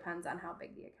think it depends on how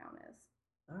big the account is.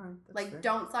 All right, like fair.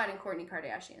 Don't slide in Kourtney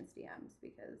Kardashian's DMs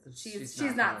because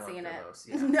she's not seeing it. Those,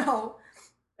 yeah. No.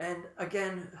 And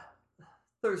again,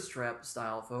 thirst trap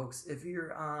style, folks. If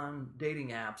you're on dating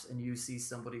apps and you see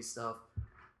somebody's stuff,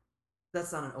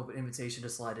 that's not an open invitation to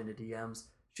slide into DMs.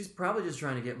 She's probably just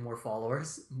trying to get more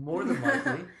followers, more than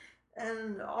likely.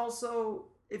 And also,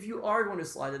 if you are going to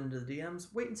slide into the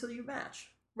DMs, wait until you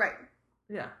match. Right.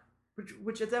 Yeah.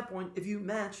 Which at that point, if you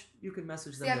match, you can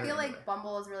message them. See, I feel like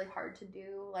Bumble is really hard to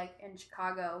do, like in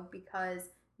Chicago, because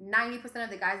 90% of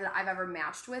the guys that I've ever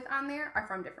matched with on there are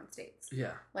from different states.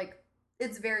 Yeah. Like,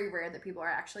 it's very rare that people are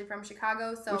actually from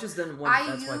Chicago. So which is then that's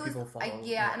why people follow.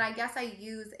 And I guess I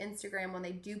use Instagram when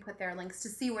they do put their links to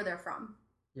see where they're from.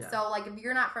 Yeah. So, like, if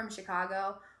you're not from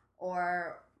Chicago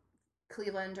or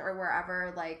Cleveland or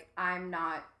wherever, like,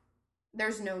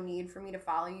 there's no need for me to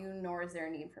follow you, nor is there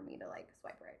a need for me to, like,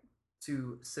 swipe right.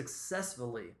 To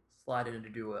successfully slide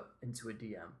into a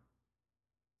DM,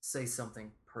 say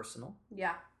something personal.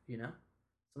 Yeah. You know?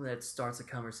 Something that starts a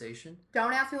conversation.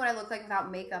 Don't ask me what I look like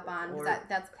without makeup on, because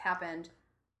that's happened.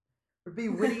 Or be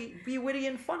witty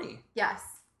and funny. Yes.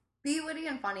 Be witty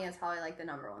and funny is probably like the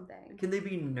number one thing. Can they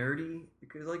be nerdy?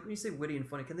 Because like when you say witty and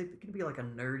funny, can it be like a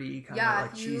nerdy kind of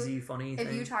like cheesy funny thing?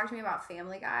 If you talk to me about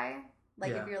Family Guy,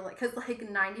 like if you're like, because like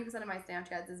 90% of my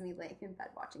Snapchats is me laying in bed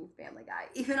watching Family Guy.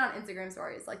 Even on Instagram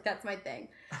stories, like that's my thing.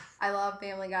 I love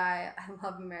Family Guy. I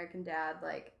love American Dad.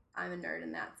 Like I'm a nerd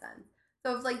in that sense.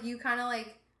 So if like you kind of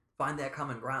like find that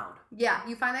common ground. Yeah,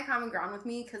 you find that common ground with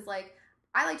me, because like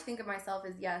I like to think of myself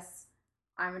as, yes,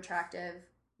 I'm attractive,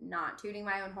 not tooting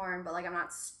my own horn, but like I'm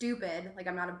not stupid, like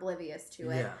I'm not oblivious to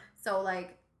it. Yeah. So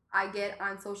like I get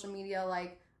on social media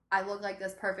like I look like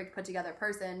this perfect put together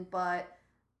person, but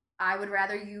I would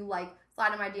rather you like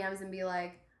slide in my DMs and be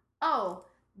like, oh,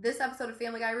 this episode of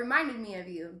Family Guy reminded me of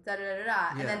you,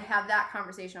 and then have that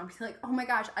conversation. I'll be like, oh my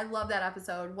gosh, I love that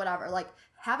episode, whatever. Like,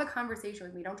 have a conversation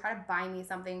with me. Don't try to buy me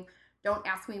something. Don't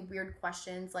ask me weird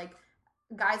questions. Like,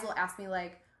 guys will ask me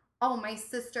like, oh, my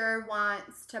sister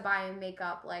wants to buy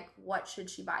makeup. Like, what should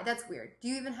she buy? That's weird. Do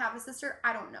you even have a sister?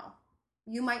 I don't know.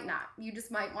 You might not. You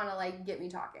just might want to like get me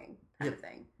talking kind of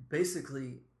thing.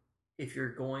 Basically, if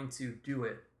you're going to do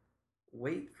it,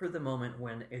 wait for the moment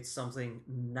when it's something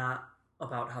not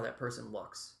about how that person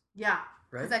looks. Yeah.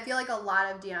 Right? Because I feel like a lot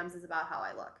of DMs is about how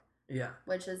I look. Yeah.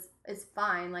 Which is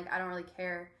fine. Like, I don't really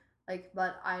care. Like,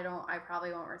 but I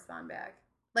probably won't respond back.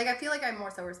 Like, I feel like I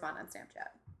more so respond on Snapchat.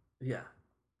 Yeah.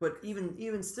 But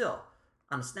even still,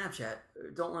 on a Snapchat,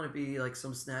 don't let it be like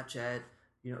some Snapchat,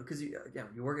 you know, because you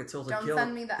work at Tilted Don't Kill.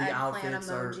 send me the eggplant outfits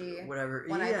emoji or whatever.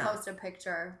 when I post a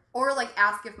picture. Or, like,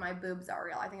 ask if my boobs are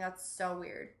real. I think that's so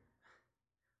weird.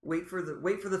 Wait for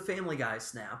the Family Guy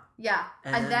snap. Yeah,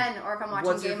 and then or if I'm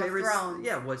watching Game of Thrones.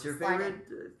 Yeah, what's your favorite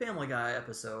Family Guy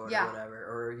episode or whatever?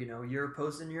 Or you're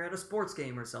posting you're at a sports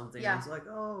game or something. Yeah, and it's like,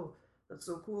 oh, that's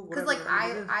so cool. Because like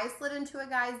I slid into a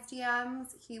guy's DMs.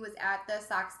 He was at the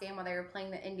Sox game while they were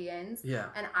playing the Indians. Yeah,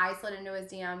 and I slid into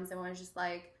his DMs and was just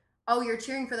like, oh, you're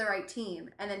cheering for the right team.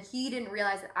 And then he didn't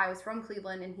realize that I was from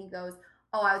Cleveland, and he goes,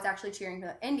 oh, I was actually cheering for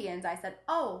the Indians. I said,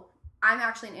 oh, I'm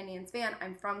actually an Indians fan.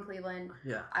 I'm from Cleveland.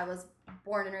 Yeah. I was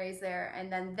born and raised there.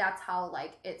 And then that's how,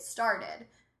 like, it started.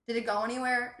 Did it go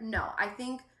anywhere? No. I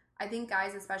think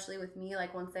guys, especially with me,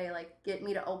 like, once they, like, get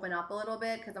me to open up a little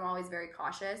bit, because I'm always very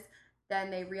cautious,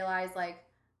 then they realize, like,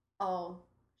 oh,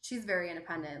 she's very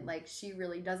independent. Like, she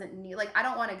really doesn't need, like, I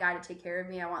don't want a guy to take care of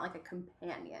me. I want, like, a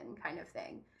companion kind of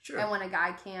thing. Sure. And when a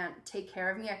guy can't take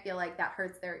care of me, I feel like that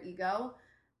hurts their ego.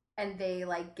 And they,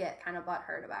 like, get kind of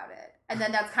butthurt about it. And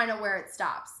then that's kind of where it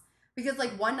stops. Because,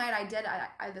 like, one night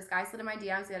this guy slid in my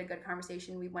DMs. We had a good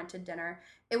conversation. We went to dinner.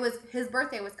 His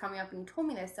birthday was coming up, and he told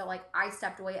me this. So, like, I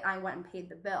stepped away, and I went and paid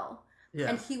the bill. Yeah.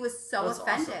 And he was so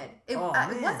offended.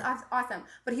 Awesome. It was awesome.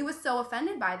 But he was so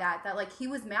offended by that, like, he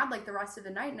was mad, like, the rest of the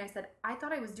night. And I said, I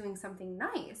thought I was doing something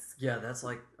nice. Yeah, that's,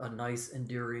 like, a nice,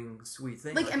 endearing, sweet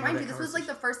thing. Like, and mind you, this was, like,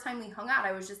 the first time we hung out.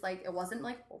 I was just, like, it wasn't,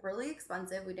 like, overly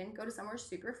expensive. We didn't go to somewhere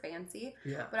super fancy.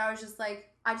 Yeah. But I was just, like,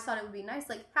 I just thought it would be nice.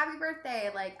 Like, happy birthday.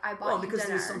 Like, I bought you dinner. Well, because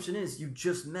the assumption is you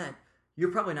just met.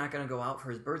 You're probably not going to go out for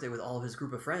his birthday with all of his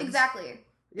group of friends. Exactly.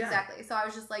 Yeah. Exactly. So I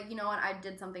was just like, you know what? I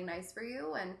did something nice for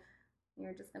you, and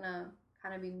you're just gonna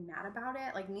kind of be mad about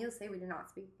it. Like, needless to say, we did not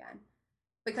speak again.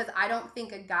 Because I don't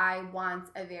think a guy wants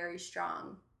a very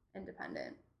strong,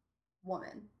 independent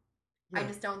woman. Yeah. I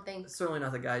just don't think... Certainly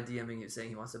not the guy DMing you saying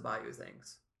he wants to buy you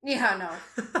things. Yeah,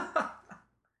 no.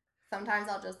 Sometimes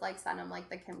I'll just, like, send him, like,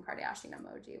 the Kim Kardashian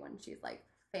emoji when she's, like,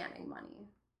 fanning money.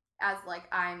 As, like,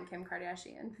 I'm Kim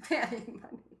Kardashian fanning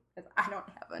money. Because I don't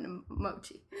have an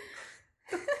emoji.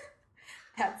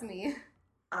 That's me.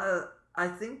 I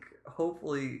think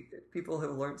hopefully people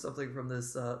have learned something from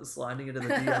this sliding into the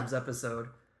DMs episode.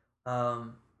 I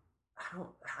don't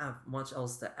have much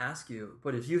else to ask you,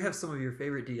 but if you have some of your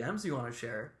favorite DMs you want to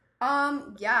share,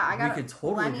 yeah, I got we could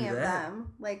totally plenty do of that.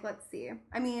 them. Like, let's see.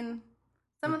 I mean,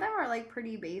 some of them are like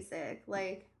pretty basic.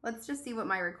 Like, let's just see what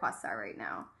my requests are right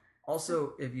now.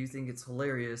 Also, if you think it's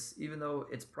hilarious, even though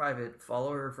it's private,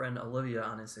 follow her friend Olivia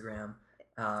on Instagram,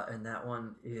 and that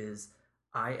one is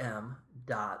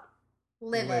im.livid,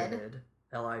 Livid,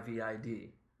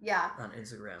 yeah, on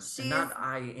Instagram. And not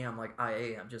I am like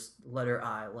I am, just letter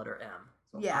I, letter M.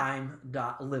 So yeah.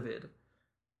 I'm.livid.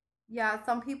 Yeah,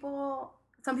 some people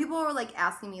were like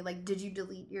asking me, like, did you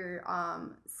delete your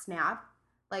Snap?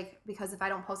 Like, because if I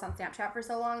don't post on Snapchat for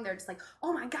so long, they're just like,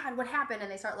 oh my God, what happened? And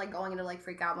they start like going into like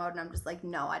freak out mode, and I'm just like,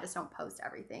 no, I just don't post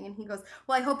everything. And he goes,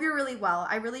 well, I hope you're really well.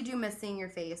 I really do miss seeing your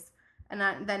face. And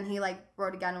then he, like,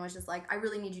 wrote again and was just like, I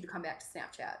really need you to come back to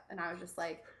Snapchat. And I was just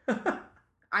like,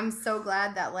 I'm so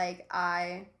glad that, like,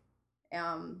 I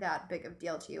am that big of a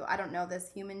deal to you. I don't know this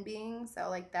human being, so,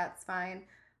 like, that's fine.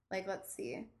 Like, let's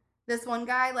see. This one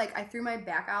guy, like, I threw my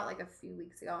back out, like, a few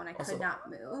weeks ago, and I could not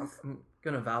move. I'm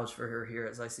going to vouch for her here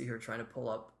as I see her trying to pull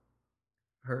up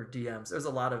her DMs. There's a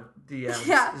lot of DMs.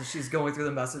 Yeah. She's going through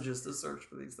the messages to search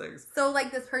for these things. So,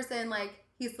 like, this person, like,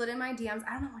 he slid in my DMs.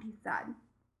 I don't know what he said.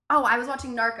 Oh, I was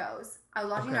watching Narcos.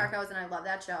 Narcos, and I love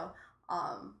that show.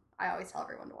 I always tell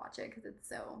everyone to watch it because it's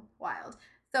so wild.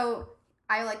 So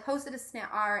I, like, posted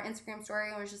our Instagram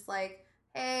story and was just like,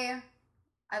 hey,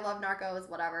 I love Narcos,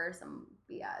 whatever, some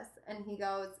BS. And he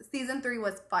goes, season 3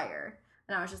 was fire.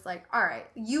 And I was just like, all right,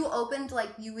 you opened,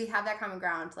 like, we have that common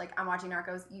ground. Like, I'm watching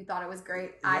Narcos. You thought it was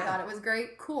great. Yeah. I thought it was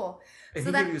great. Cool. And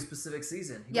so he gave you a specific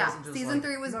season. He wasn't just season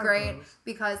 3 was Narcos. Great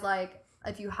because, like,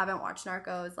 if you haven't watched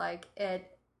Narcos, like,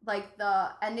 the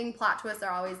ending plot twists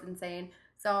are always insane.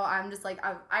 So I'm just like,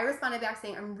 I responded back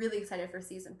saying, I'm really excited for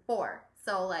season 4.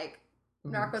 So, like,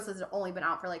 Narcos has only been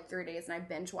out for, like, 3 days, and I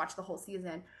binge watched the whole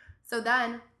season. So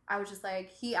then I was just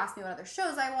like, he asked me what other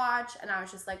shows I watch, and I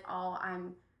was just like, oh,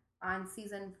 I'm on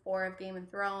season 4 of Game of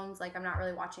Thrones. Like, I'm not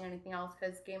really watching anything else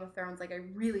because Game of Thrones, like, I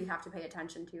really have to pay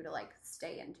attention to like,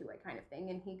 stay into it kind of thing.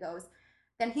 And he goes,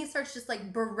 then he starts just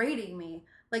like berating me.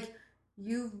 Like,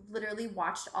 you literally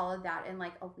watched all of that in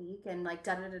like a week and like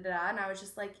da da da da. And I was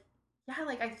just like, yeah,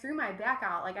 like I threw my back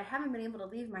out. Like I haven't been able to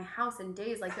leave my house in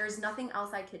days. Like there's nothing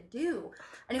else I could do.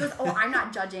 And he goes, oh, I'm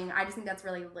not judging. I just think that's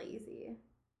really lazy.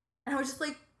 And I was just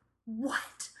like,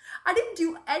 what? I didn't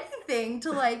do anything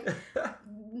to like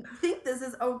think this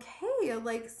is okay.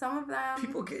 Like some of them,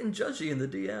 People getting judgy in the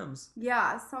DMs.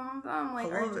 yeah, some of them like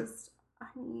I are love it. just. I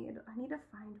need to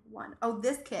find one. Oh,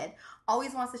 this kid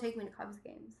always wants to take me to Cubs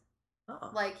games.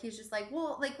 Oh. Like he's just like,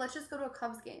 well, like let's just go to a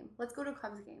Cubs game. Let's go to a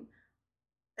Cubs game.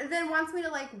 And then wants me to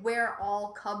like wear all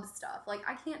Cubs stuff. Like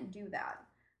I can't do that.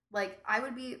 Like I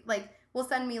would be like, will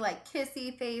send me like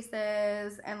kissy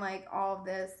faces and like all of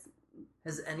this.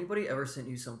 Has anybody ever sent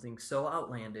you something so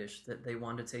outlandish that they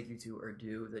wanted to take you to or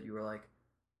do that you were like,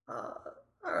 all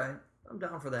right, I'm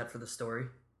down for that for the story,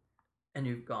 and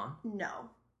you've gone? No.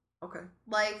 Okay.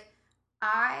 Like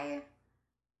I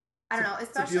don't know,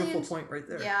 especially it's a beautiful point right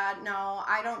there. Yeah, no,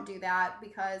 I don't do that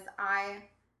because I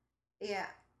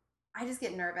just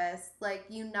get nervous. Like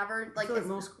you never like, I feel like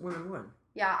most women would.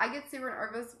 Yeah, I get super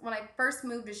nervous. When I first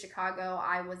moved to Chicago,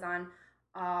 I was on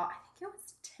I think it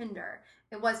was Tinder.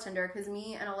 It was Tinder because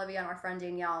me and Olivia and our friend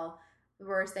Danielle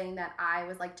were saying that I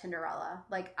was like Tinderella.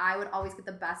 Like I would always get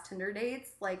the best Tinder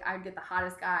dates. Like I'd get the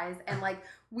hottest guys. And like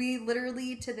we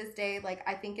literally to this day, like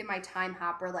I think in my time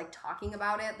hop we're like talking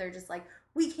about it. They're just like,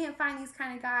 we can't find these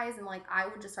kind of guys. And like I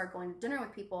would just start going to dinner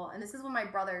with people. And this is when my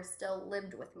brother still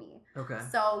lived with me. Okay.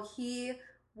 So he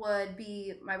would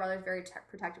be, my brother's very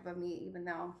protective of me, even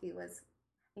though he was,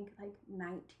 I think like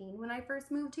 19 when I first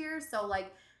moved here. So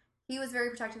like he was very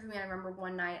protective of me. I remember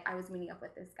one night I was meeting up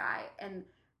with this guy and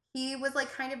he was like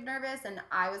kind of nervous and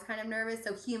I was kind of nervous.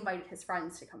 So he invited his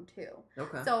friends to come too.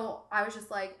 Okay. So I was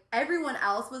just like, everyone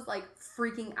else was like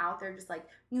freaking out. They're just like,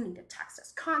 you need to text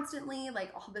us constantly.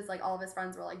 Like all of his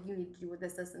friends were like, you need to do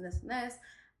this, this, and this, and this.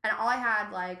 And all I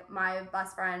had, like my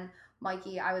best friend,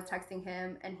 Mikey, I was texting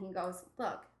him and he goes,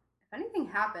 look, if anything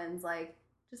happens, like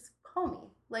just call me.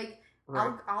 Like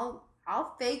Right.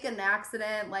 I'll fake an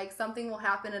accident. Like something will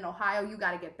happen in Ohio. You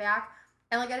got to get back.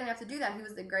 And like I didn't have to do that. He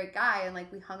was a great guy and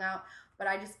like we hung out. But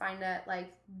I just find that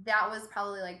like that was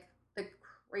probably like the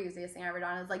craziest thing I ever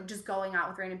done is like just going out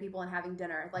with random people and having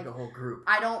dinner. Like the whole group.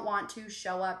 I don't want to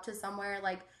show up to somewhere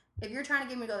like if you're trying to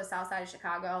get me to go to the south side of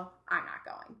Chicago, I'm not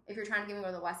going. If you're trying to get me to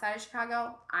go to the west side of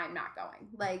Chicago, I'm not going.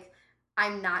 Like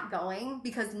I'm not going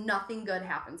because nothing good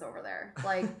happens over there.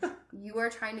 Like you are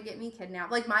trying to get me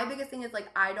kidnapped. Like my biggest thing is like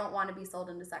I don't want to be sold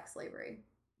into sex slavery.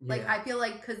 Yeah. Like I feel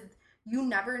like because you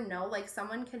never know, like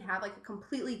someone can have like a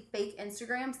completely fake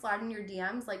Instagram slide in your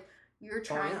DMs. Like you're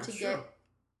trying to get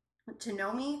to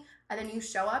know me and then you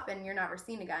show up and you're never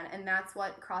seen again. And that's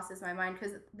what crosses my mind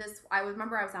because I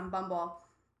remember I was on Bumble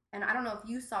and I don't know if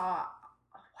you saw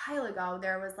a while ago,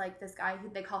 there was like this guy who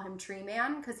they call him Tree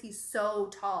Man because he's so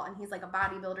tall and he's like a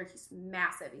bodybuilder. He's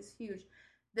massive. He's huge.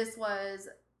 This was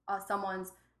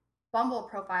someone's Bumble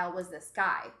profile was this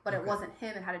guy, but it wasn't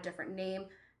him. It had a different name.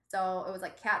 So it was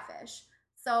like Catfish.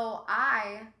 So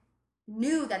I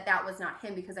knew that was not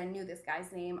him because I knew this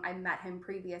guy's name. I met him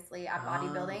previously at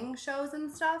bodybuilding shows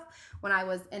and stuff when I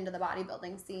was into the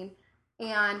bodybuilding scene.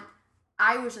 And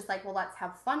I was just like, well, let's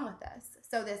have fun with this.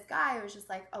 So this guy was just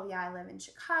like, oh yeah, I live in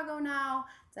Chicago now,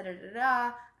 da da da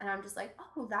da. And I'm just like,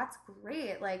 oh, that's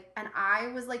great. Like, and I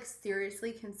was like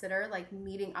seriously consider like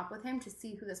meeting up with him to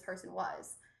see who this person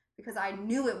was because I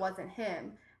knew it wasn't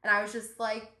him. And I was just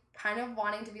like kind of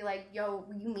wanting to be like, yo,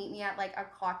 will you meet me at like a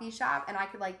coffee shop and I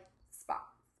could like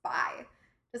spy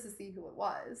just to see who it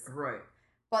was. Right.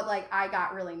 But like I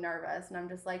got really nervous and I'm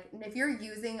just like, if you're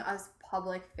using us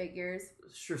public figures,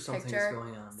 sure, something's picture,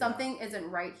 going on. something isn't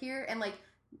right here. And like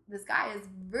this guy is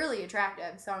really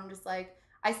attractive. So I'm just like,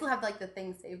 I still have like the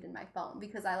thing saved in my phone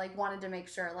because I like wanted to make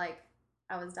sure like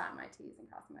I was dotting my T's and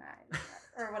crossing my I's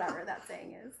or whatever that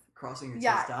saying is. Crossing your T's,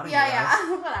 Yeah, dotting your I's.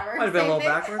 yeah, whatever. Might have been a Same little thing.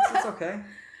 backwards. It's okay.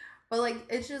 But like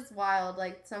it's just wild.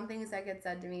 Like some things that get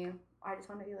said to me, I just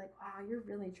want to be like, wow, you're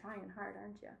really trying hard,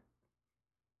 aren't you?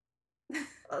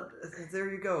 There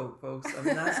you go, folks. I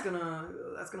mean, that's gonna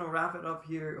wrap it up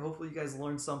here. Hopefully, you guys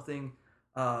learned something.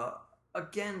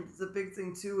 Again, the big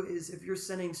thing too is if you're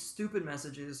sending stupid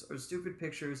messages or stupid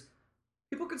pictures,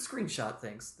 people could screenshot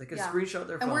things. They could screenshot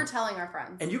their phone. And we're telling our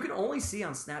friends. And you can only see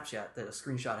on Snapchat that a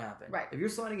screenshot happened. Right. If you're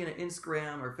sliding in an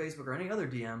Instagram or Facebook or any other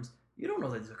DMs, you don't know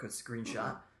they took a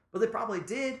screenshot, but they probably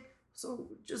did. So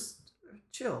just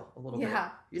chill a little bit.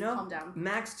 You know, calm down.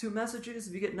 Max 2 messages.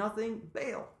 If you get nothing,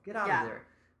 bail. Get out of there.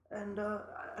 And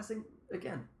I think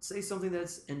again, say something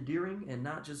that's endearing and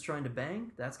not just trying to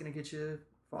bang. That's gonna get you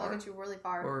far. That'll get you really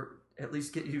far. Or at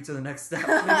least get you to the next step.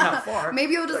 Maybe not far.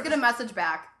 Maybe you'll just get a message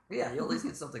back. Yeah, you'll at least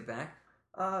get something back.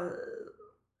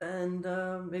 And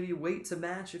maybe wait to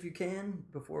match if you can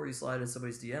before you slide in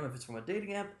somebody's DM if it's from a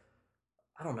dating app.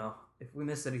 I don't know. If we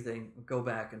missed anything, go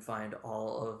back and find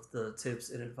all of the tips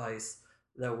and advice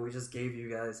that we just gave you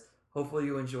guys. Hopefully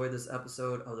you enjoyed this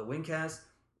episode of the Wingcast.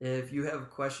 If you have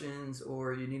questions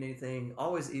or you need anything,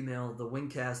 always email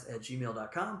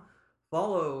thewingcast@gmail.com.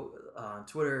 Follow on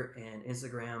Twitter and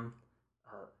Instagram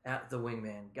at The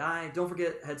Wingman Guy. Don't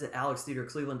forget, head to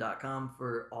alextheatercleveland.com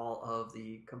for all of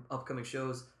the upcoming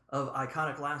shows of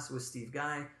Iconic Laughs with Steve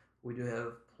Guy. We do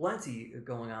have plenty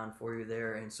going on for you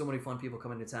there and so many fun people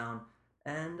coming to town.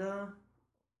 And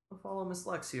follow Miss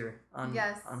Lex here on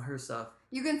her stuff.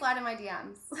 You can slide in my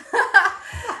DMs.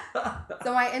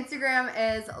 So my Instagram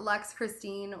is Lex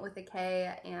Christine with a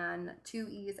K and 2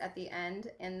 E's at the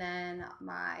end. And then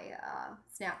my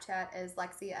Snapchat is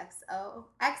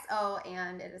LexiXO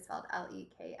and it is spelled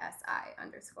LEKSI_XO.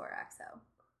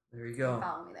 There you go.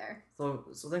 Follow me there. So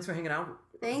thanks for hanging out.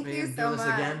 Thank with me you and so doing this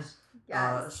much. again.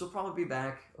 Yes. She'll probably be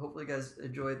back. Hopefully you guys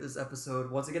enjoyed this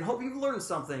episode. Once again, hope you've learned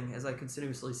something, as I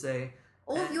continuously say.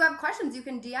 Or if you have questions, you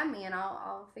can DM me and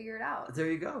I'll figure it out.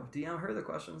 There you go. DM her the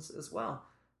questions as well.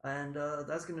 And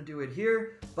that's going to do it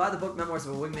here. Buy the book Memoirs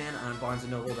of a Wingman on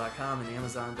BarnesandNoble.com and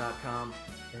Amazon.com.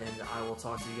 And I will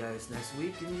talk to you guys next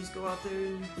week. And you just go out there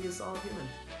and be a solid human.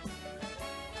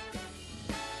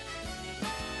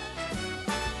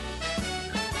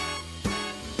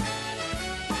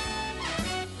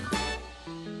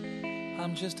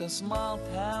 I'm just a small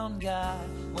town guy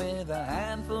with a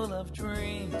handful of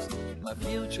dreams. My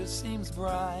future seems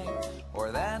bright,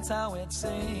 or that's how it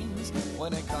seems.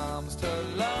 When it comes to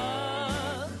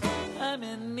love, I'm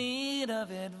in need of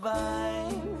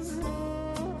advice.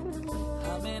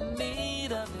 I'm in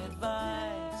need of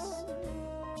advice.